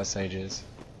Demon Fire Sage is.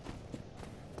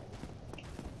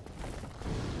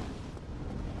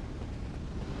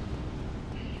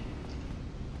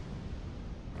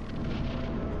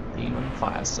 Demon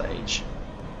Fire Sage.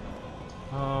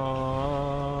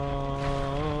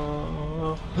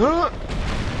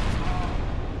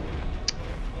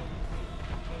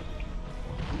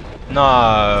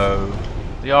 No,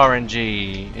 the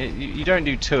RNG. You don't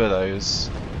do two of those,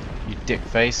 you dick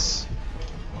face.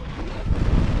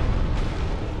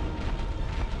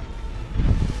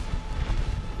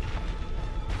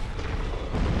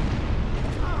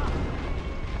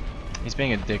 He's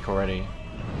being a dick already.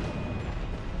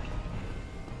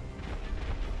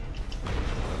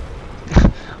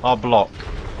 I'll block.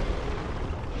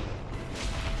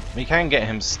 We can get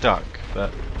him stuck,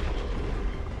 but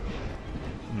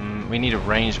we need a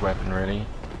ranged weapon, really.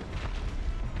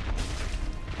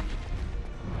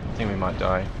 I think we might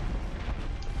die.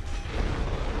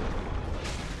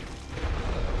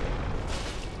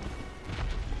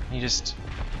 You just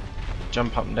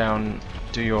jump up and down,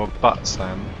 do your butt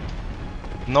slam.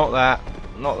 Not that,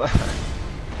 not that.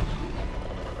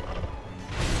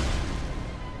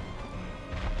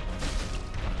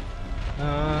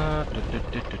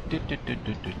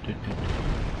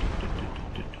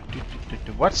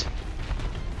 What?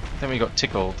 Then we got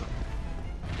tickled.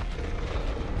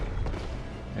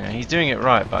 Yeah, he's doing it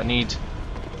right, but I need.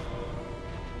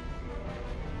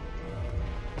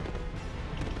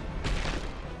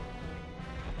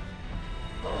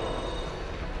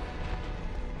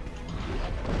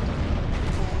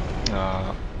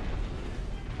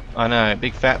 I know,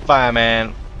 big fat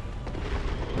fireman.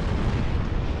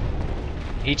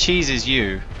 He cheeses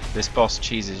you. This boss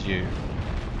cheeses you.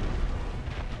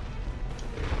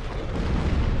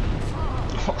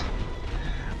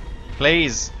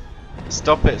 Please.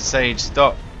 Stop it, Sage.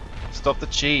 Stop. Stop the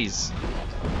cheese.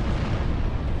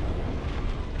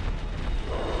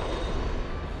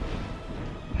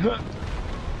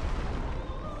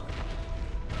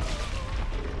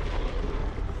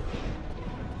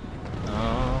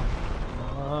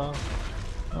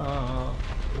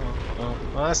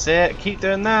 That's it. Keep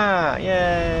doing that.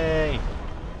 Yay.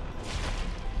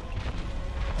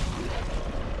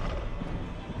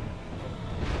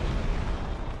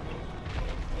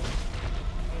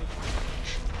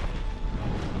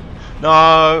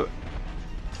 No.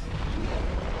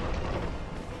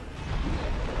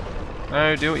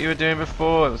 No, do what you were doing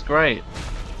before. It was great.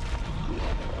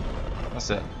 That's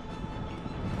it.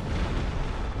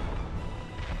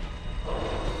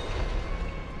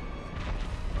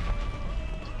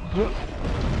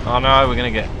 Oh no, we're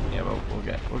gonna get. Yeah,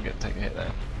 we'll get take a hit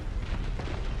there.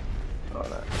 Oh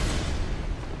no.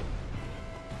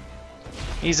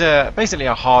 He's basically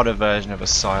a harder version of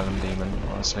Asylum Demon,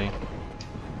 honestly.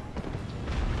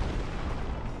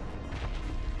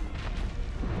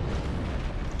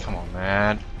 Come on,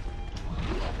 man.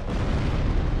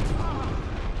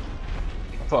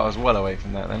 I thought I was well away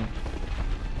from that then.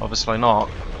 Obviously not.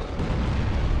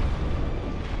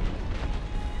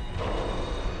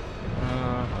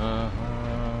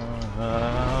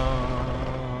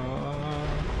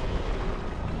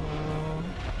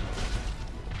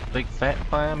 Big fat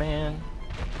fireman.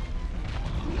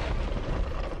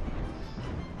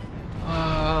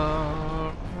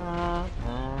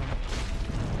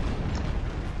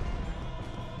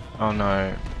 Oh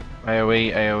no.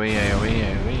 AoE, AoE, AoE,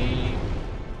 AoE.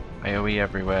 AoE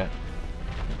everywhere.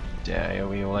 Yeah,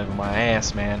 AoE all over my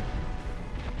ass, man.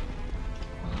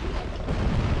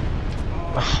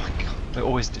 Oh my god, they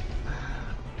always do.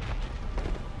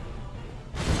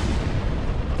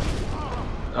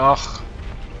 Ugh.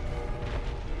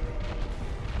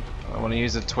 I want to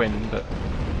use a twin, but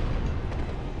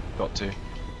got to.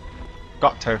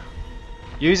 Got to.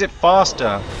 Use it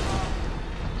faster.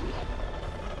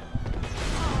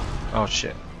 Oh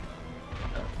shit.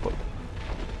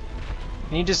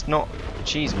 Can you just not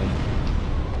cheese me?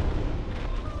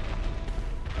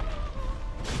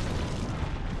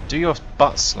 Do your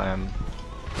butt slam.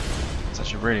 That's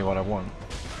actually really what I want.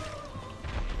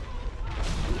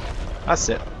 That's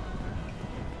it.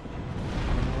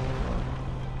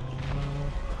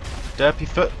 Derpy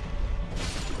foot.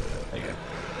 There you go.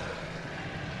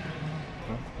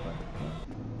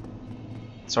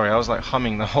 Sorry, I was like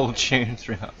humming the whole tune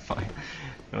through that fight.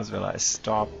 I was like,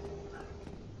 stop.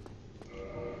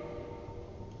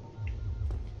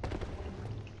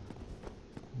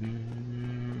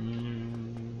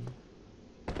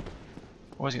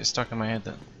 Always get stuck in my head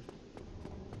then.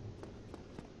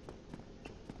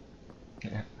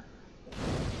 Yeah.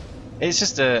 It's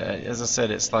just as I said,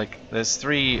 it's like there's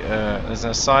three. There's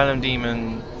an Asylum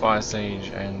Demon, Fire Sage,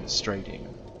 and Stray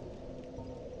Demon.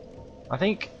 I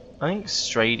think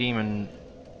Stray Demon.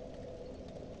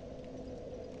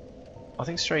 I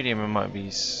think Stray Demon might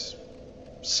be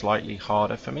slightly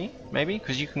harder for me, maybe,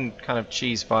 because you can kind of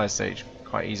cheese Fire Sage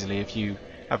quite easily if you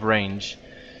have range.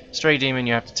 Stray Demon,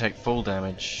 you have to take full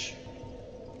damage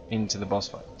into the boss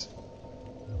fight.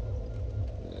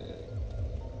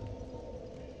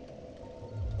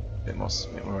 Bit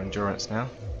more endurance now.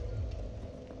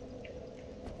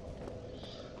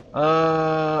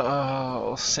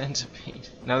 Oh, Centipede.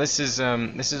 Now this is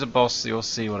a boss, so you'll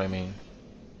see what I mean.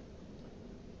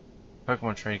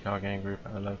 Pokemon trade card game group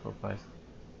at a local place.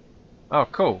 Oh,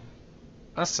 cool.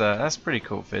 That's pretty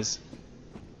cool, Fizz.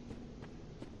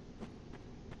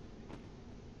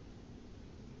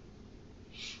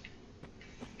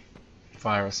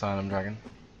 Fire Asylum Dragon.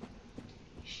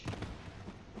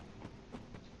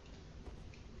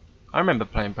 I remember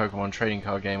playing Pokemon trading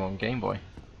card game on Game Boy.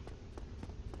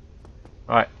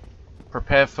 Right,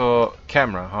 prepare for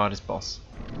camera, hardest boss.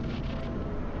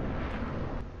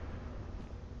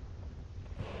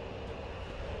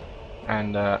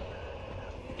 And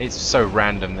it's so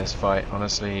random, this fight,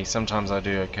 honestly. Sometimes I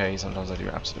do okay, sometimes I do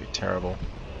absolutely terrible.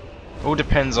 All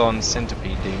depends on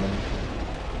Centipede Demon.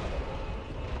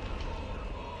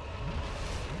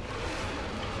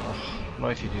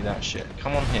 What if you do that shit?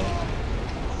 Come on here.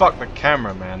 Fuck the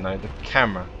camera, man, though. The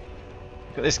camera.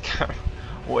 Look at this camera.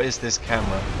 What is this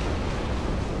camera?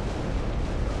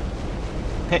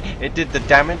 It did the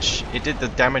damage. It did the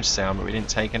damage sound, but we didn't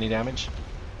take any damage.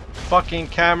 Fucking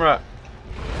camera.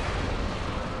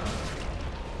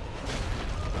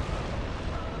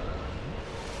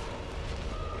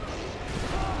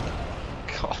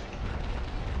 God.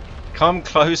 Come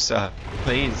closer,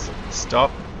 please. Stop.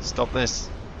 Stop this.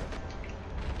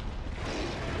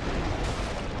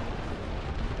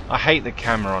 I hate the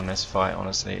camera on this fight,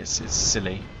 honestly. It's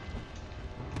silly.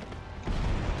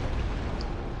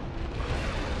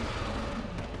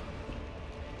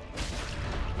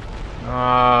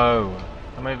 No!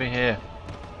 Come over here.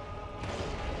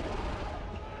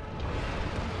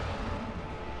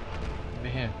 Over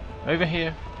here. Over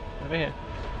here. Over here.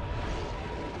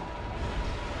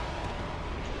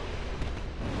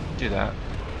 Do that.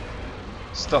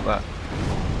 Stop that.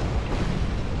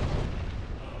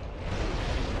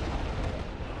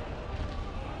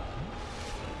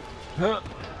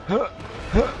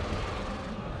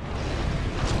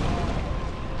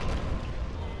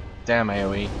 Damn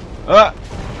AoE. Ah!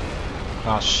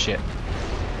 Oh shit.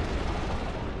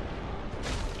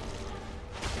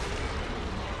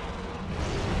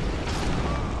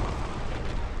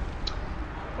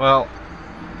 Well,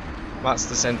 that's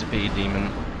the centipede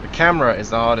demon. The camera is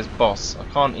the hardest boss. I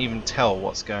can't even tell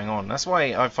what's going on. That's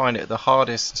why I find it the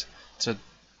hardest to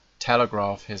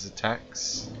telegraph his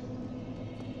attacks.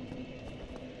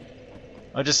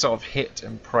 I just sort of hit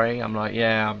and pray. I'm like,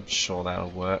 yeah, I'm sure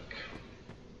that'll work.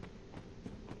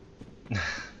 At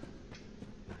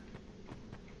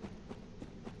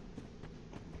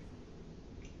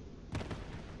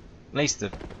least the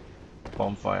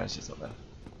bonfire is just up there.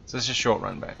 So it's a short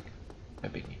run back. No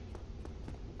biggie.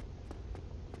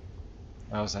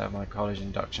 I also have my college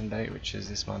induction date, which is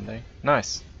this Monday.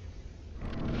 Nice.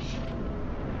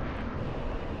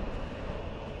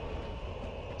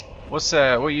 What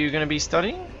are you going to be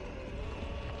studying?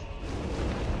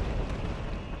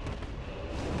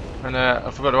 And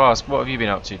I forgot to ask, what have you been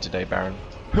up to today, Baron?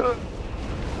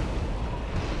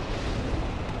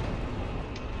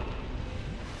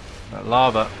 That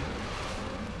lava.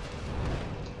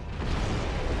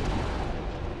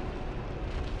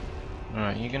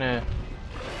 Alright, you're gonna...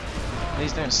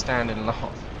 Please don't stand in lava.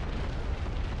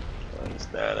 Don't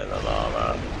stand in the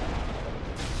lava.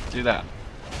 Do that.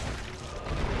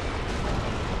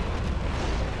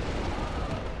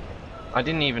 I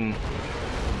didn't even...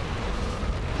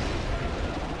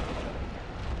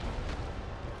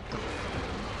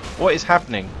 What is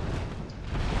happening?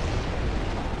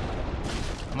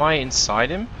 Am I inside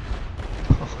him?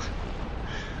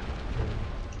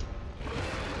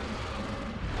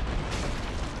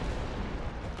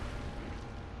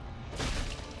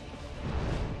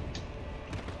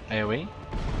 AoE?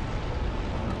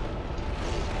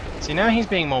 See, now he's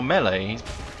being more melee. He's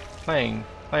playing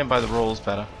by the rules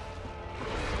better.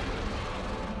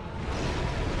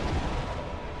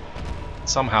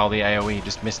 Somehow the AoE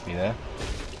just missed me there.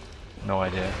 No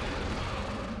idea.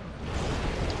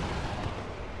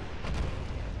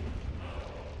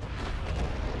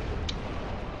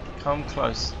 Come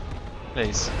close,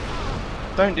 please.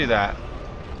 Don't do that.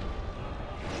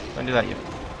 Don't do that, you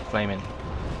flaming.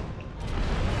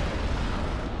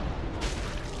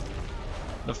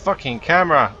 The fucking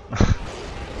camera!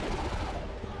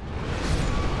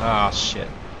 Ah, shit.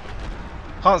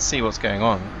 Can't see what's going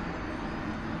on.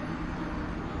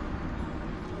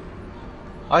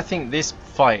 I think this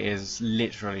fight is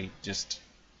literally just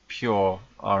pure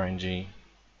RNG.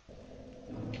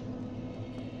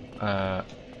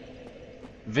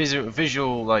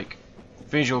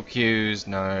 Visual cues,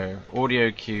 no.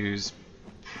 Audio cues,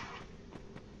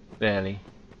 barely.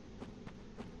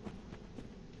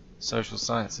 Social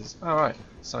sciences, alright.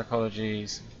 Psychology,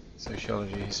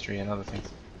 sociology, history, and other things.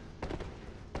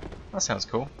 That sounds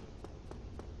cool.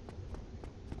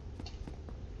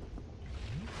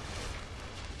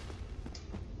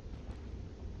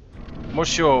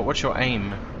 What's your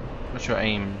aim? What's your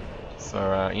aim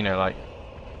for you know, like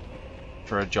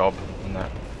for a job and that?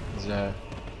 Is a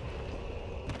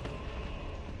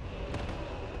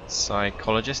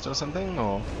psychologist or something,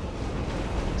 or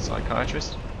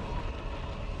psychiatrist?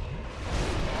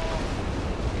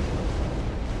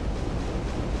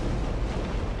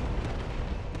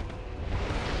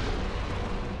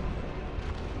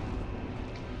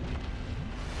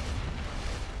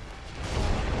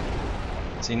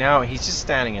 See, now he's just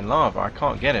standing in lava. I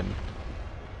can't get him.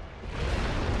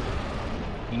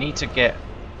 You need to get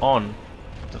on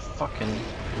the fucking...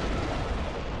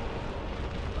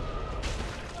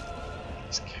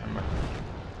 This camera.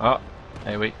 Oh,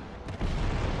 hey, wait.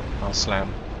 I'll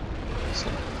slam.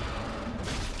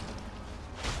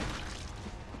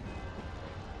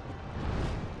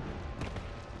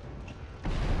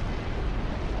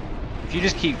 If you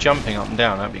just keep jumping up and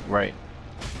down, that'd be great.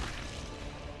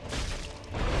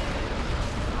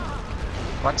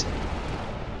 What?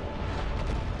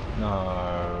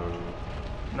 No.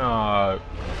 No.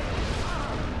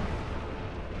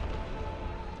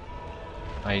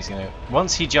 Oh, he's gonna...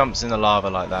 Once he jumps in the lava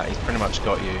like that, he's pretty much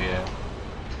got you, yeah.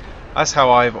 That's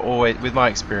how I've always, with my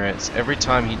experience, every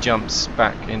time he jumps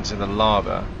back into the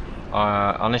lava,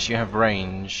 unless you have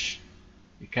range,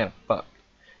 you can't fuck.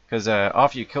 Because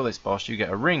after you kill this boss, you get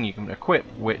a ring you can equip,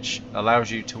 which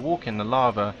allows you to walk in the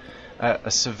lava at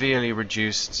a severely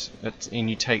reduced, and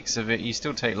you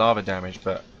still take lava damage,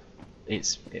 but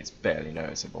it's barely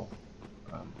noticeable.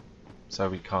 So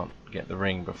we can't get the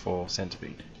ring before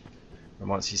Centipede. And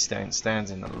once he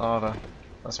stands in the lava,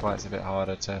 that's why it's a bit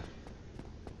harder to.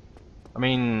 I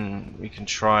mean, we can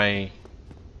try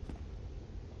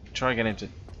getting to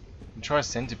try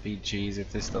Centipede cheese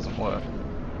if this doesn't work.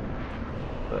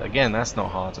 But again, that's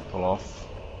not hard to pull off.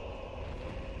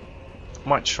 I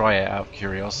might try it out of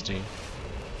curiosity.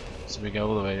 So we go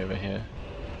all the way over here.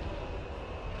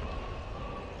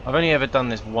 I've only ever done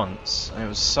this once, and it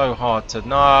was so hard to.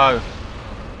 No!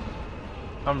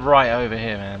 I'm right over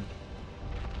here, man.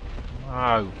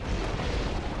 No!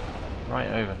 Right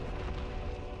over.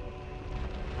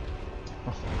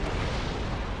 Oh.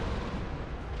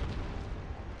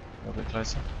 A little bit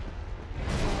closer.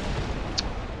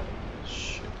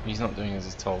 Shit, he's not doing as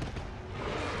he's told.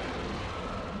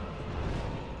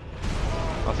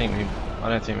 I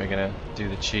don't think we're gonna do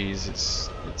the cheese.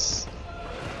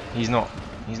 He's not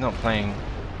playing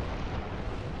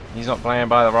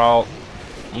by the rule.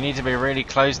 You need to be really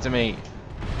close to me.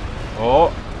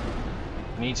 Oh,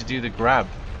 you need to do the grab.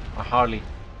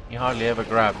 He hardly ever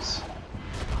grabs.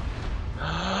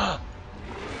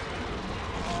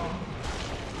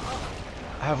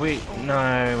 Have we?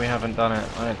 No, we haven't done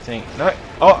it. I don't think. No.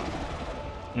 Oh,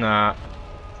 nah.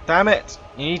 Damn it!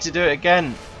 You need to do it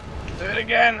again. Do it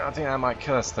again. I think that might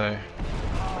kill us though.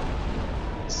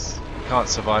 Can't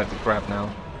survive the grab now.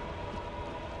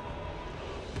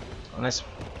 Unless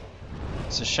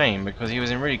it's a shame because he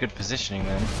was in really good positioning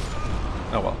then.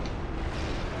 Oh well.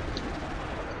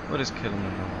 We'll just kill him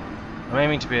now. I'm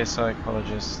aiming to be a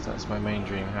psychologist. That's my main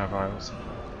dream. However, I also.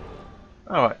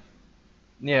 Alright.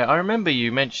 Yeah, I remember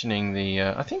you mentioning the.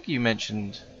 I think you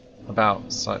mentioned about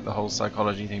the whole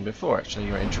psychology thing before. Actually,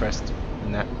 your interest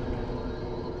in that.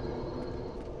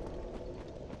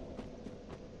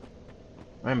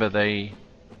 Remember they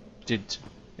did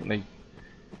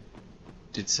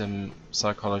some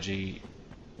psychology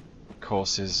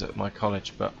courses at my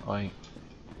college, but I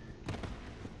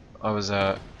was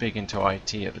big into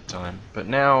IT at the time. But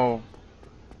now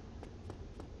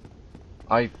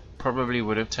I probably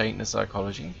would have taken the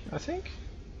psychology, I think,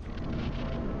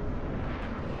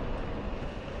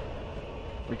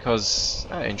 because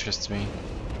that interests me.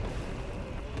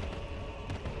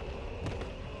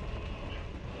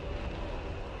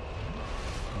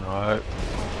 No.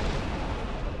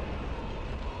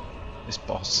 This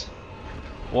boss.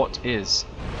 What is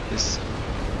this?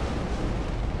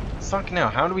 Fuck now,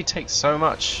 how do we take so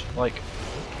much, like,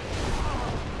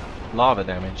 lava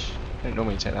damage? I don't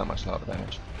normally take that much lava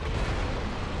damage.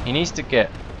 He needs to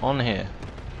get on here.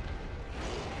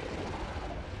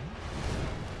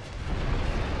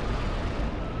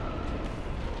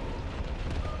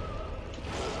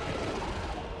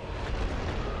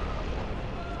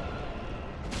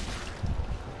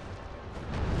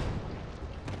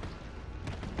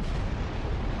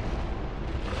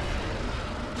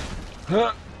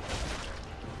 Huh.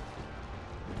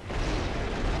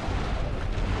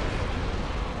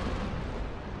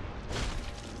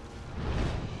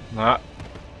 Nah.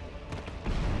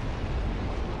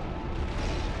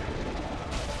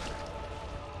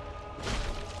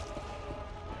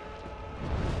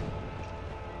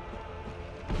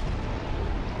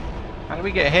 How did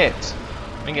we get hit?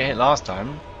 We didn't get hit last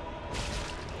time.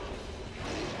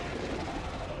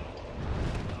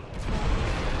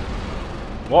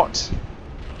 What?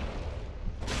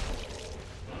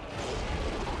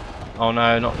 Oh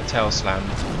no, not the tail slam.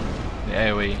 The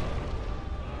AoE.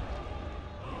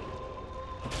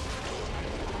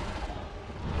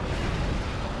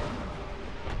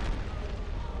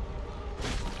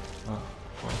 Oh,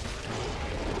 well.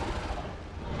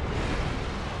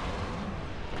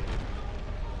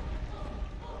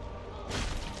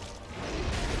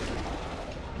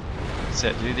 That's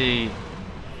it,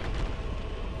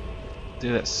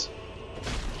 do this.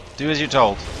 Do as you're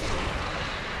told.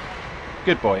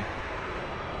 Good boy.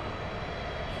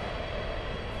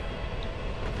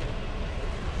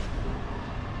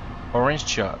 Orange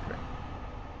chart ring.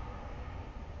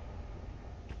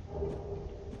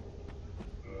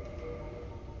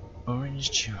 Orange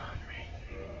chart ring.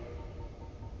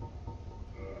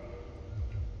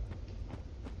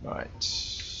 Right.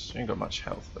 Ain't got much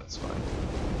health, but that's fine.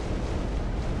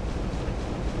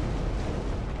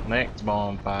 Next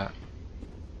bomb fight.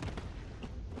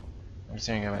 I'm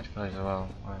seeing go back to college as well.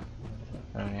 Wow.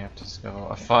 I only have to discover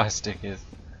what a fire stick is.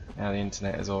 Now the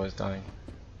internet is always dying.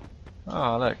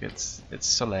 Oh look, it's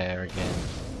Solaire again.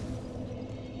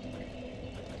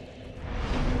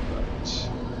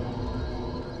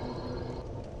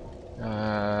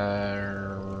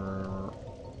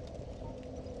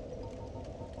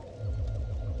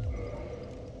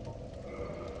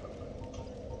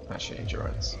 Actually,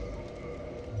 endurance.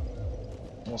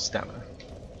 More stamina.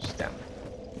 Stamina.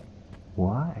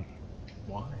 Why?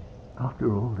 Why?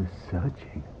 After all this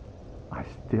searching, I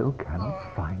still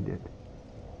cannot find it.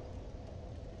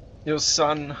 Your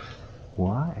son.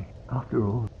 Why? After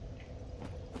all...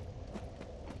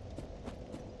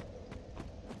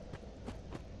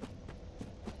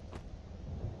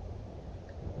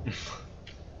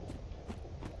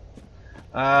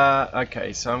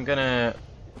 Okay, so I'm gonna...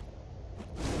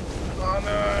 Oh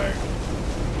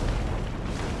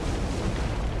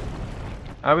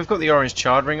no! We've got the orange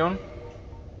charred ring on.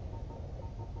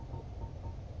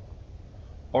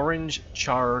 Orange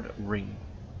charred ring.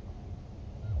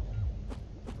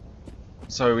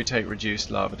 So we take reduced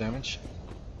lava damage.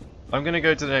 I'm gonna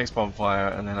go to the next bonfire,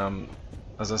 and then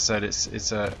as I said,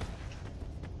 it's a...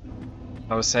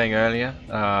 I was saying earlier,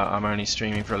 I'm only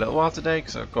streaming for a little while today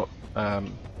because I've got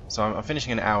so I'm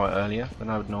finishing an hour earlier than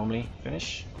I would normally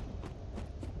finish,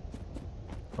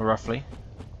 or roughly.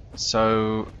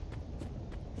 So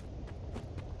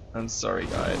I'm sorry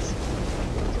guys,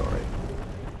 I'm sorry,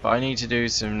 but I need to do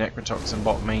some necrotoxin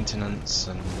bot maintenance,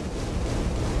 and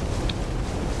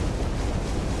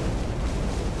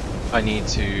I need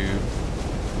to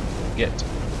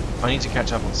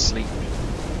catch up on sleep.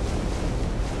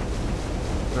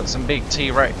 Got some big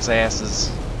T-Rex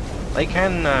asses. They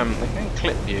can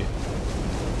clip you.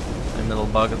 Them little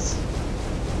buggers.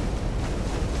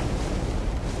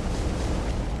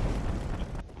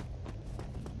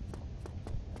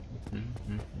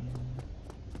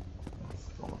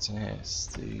 What's in here? It's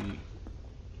the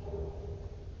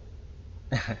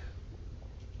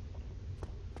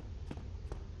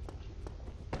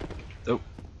oh,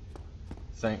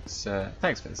 thanks,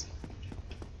 Fizz.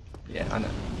 Yeah, I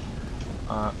know.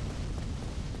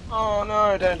 Oh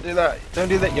no, don't do that. Don't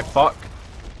do that, you fuck.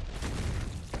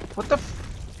 What the f...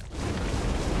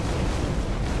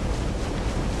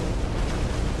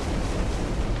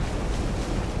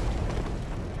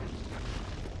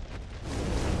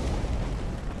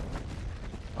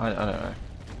 I don't know.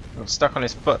 I'm stuck on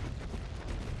his foot.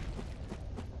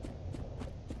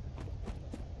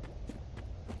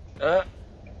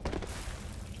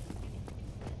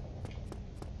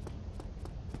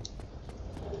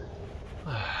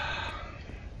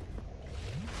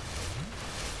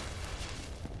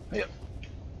 Yep.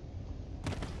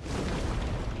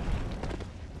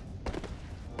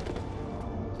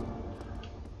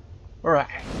 Right.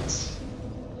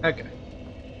 Okay.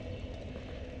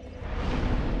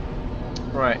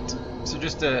 Right. So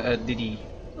just a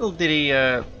little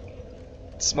ditty,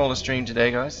 smaller stream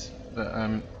today, guys.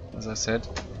 But as I said,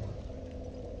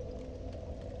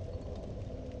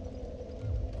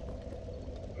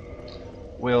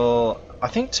 I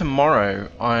think tomorrow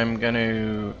I'm going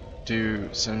to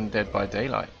do some Dead by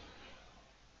Daylight,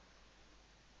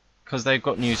 because they've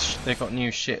got new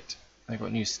shit. They've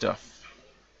got new stuff.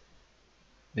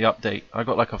 The update. I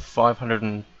got like a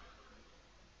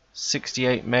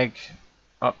 568 meg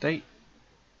update,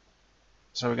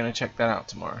 so we're going to check that out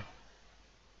tomorrow.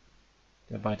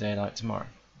 Dead by Daylight tomorrow,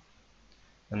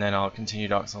 and then I'll continue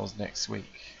Dark Souls next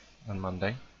week on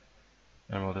Monday,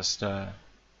 and we'll just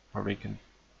probably can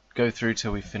go through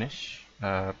till we finish.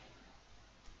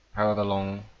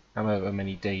 However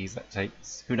many days that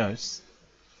takes, who knows.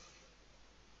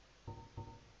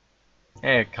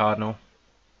 Hey Cardinal,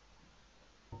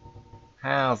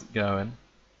 how's it going?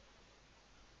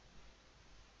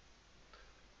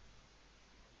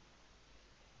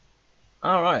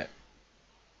 Alright.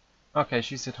 Okay,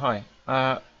 she said hi.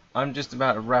 I'm just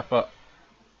about to wrap up.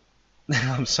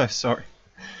 I'm so sorry,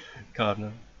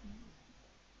 Cardinal.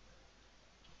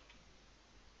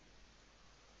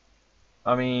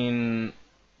 I mean,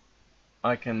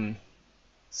 I can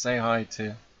say hi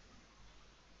to...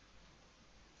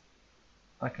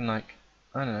 I can, like,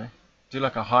 I don't know, do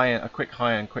like a quick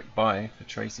hi and quick bye for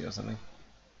Tracy or something.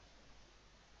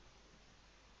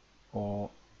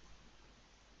 Or...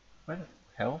 where the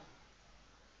hell?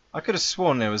 I could have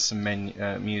sworn there was some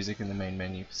music in the main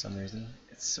menu for some reason.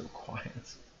 It's so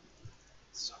quiet.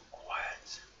 So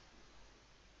quiet.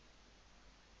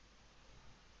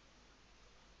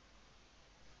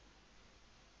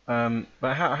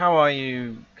 But how are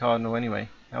you, Cardinal, anyway?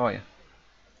 How are you?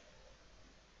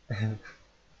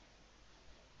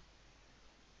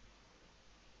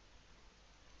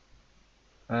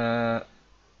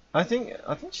 I think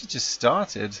she just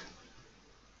started.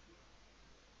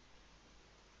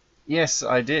 Yes,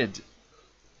 I did.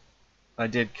 I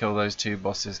did kill those 2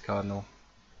 bosses, Cardinal.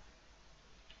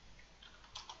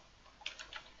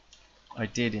 I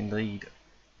did indeed.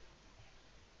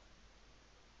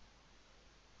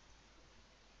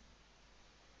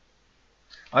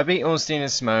 I beat Ornstein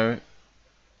and Smo.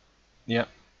 Yep.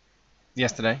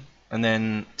 Yesterday. And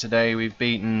then today we've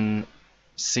beaten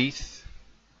Seath,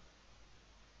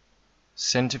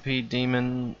 Centipede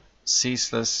Demon,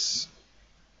 Ceaseless,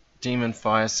 Demon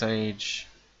Fire Sage,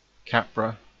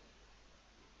 Capra,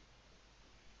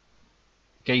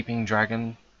 Gaping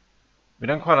Dragon. We've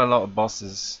done quite a lot of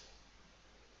bosses.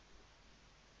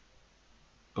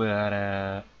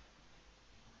 But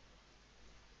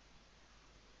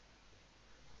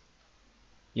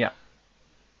yeah.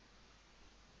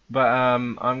 But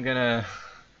I'm gonna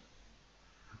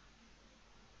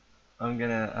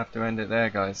have to end it there,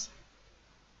 guys.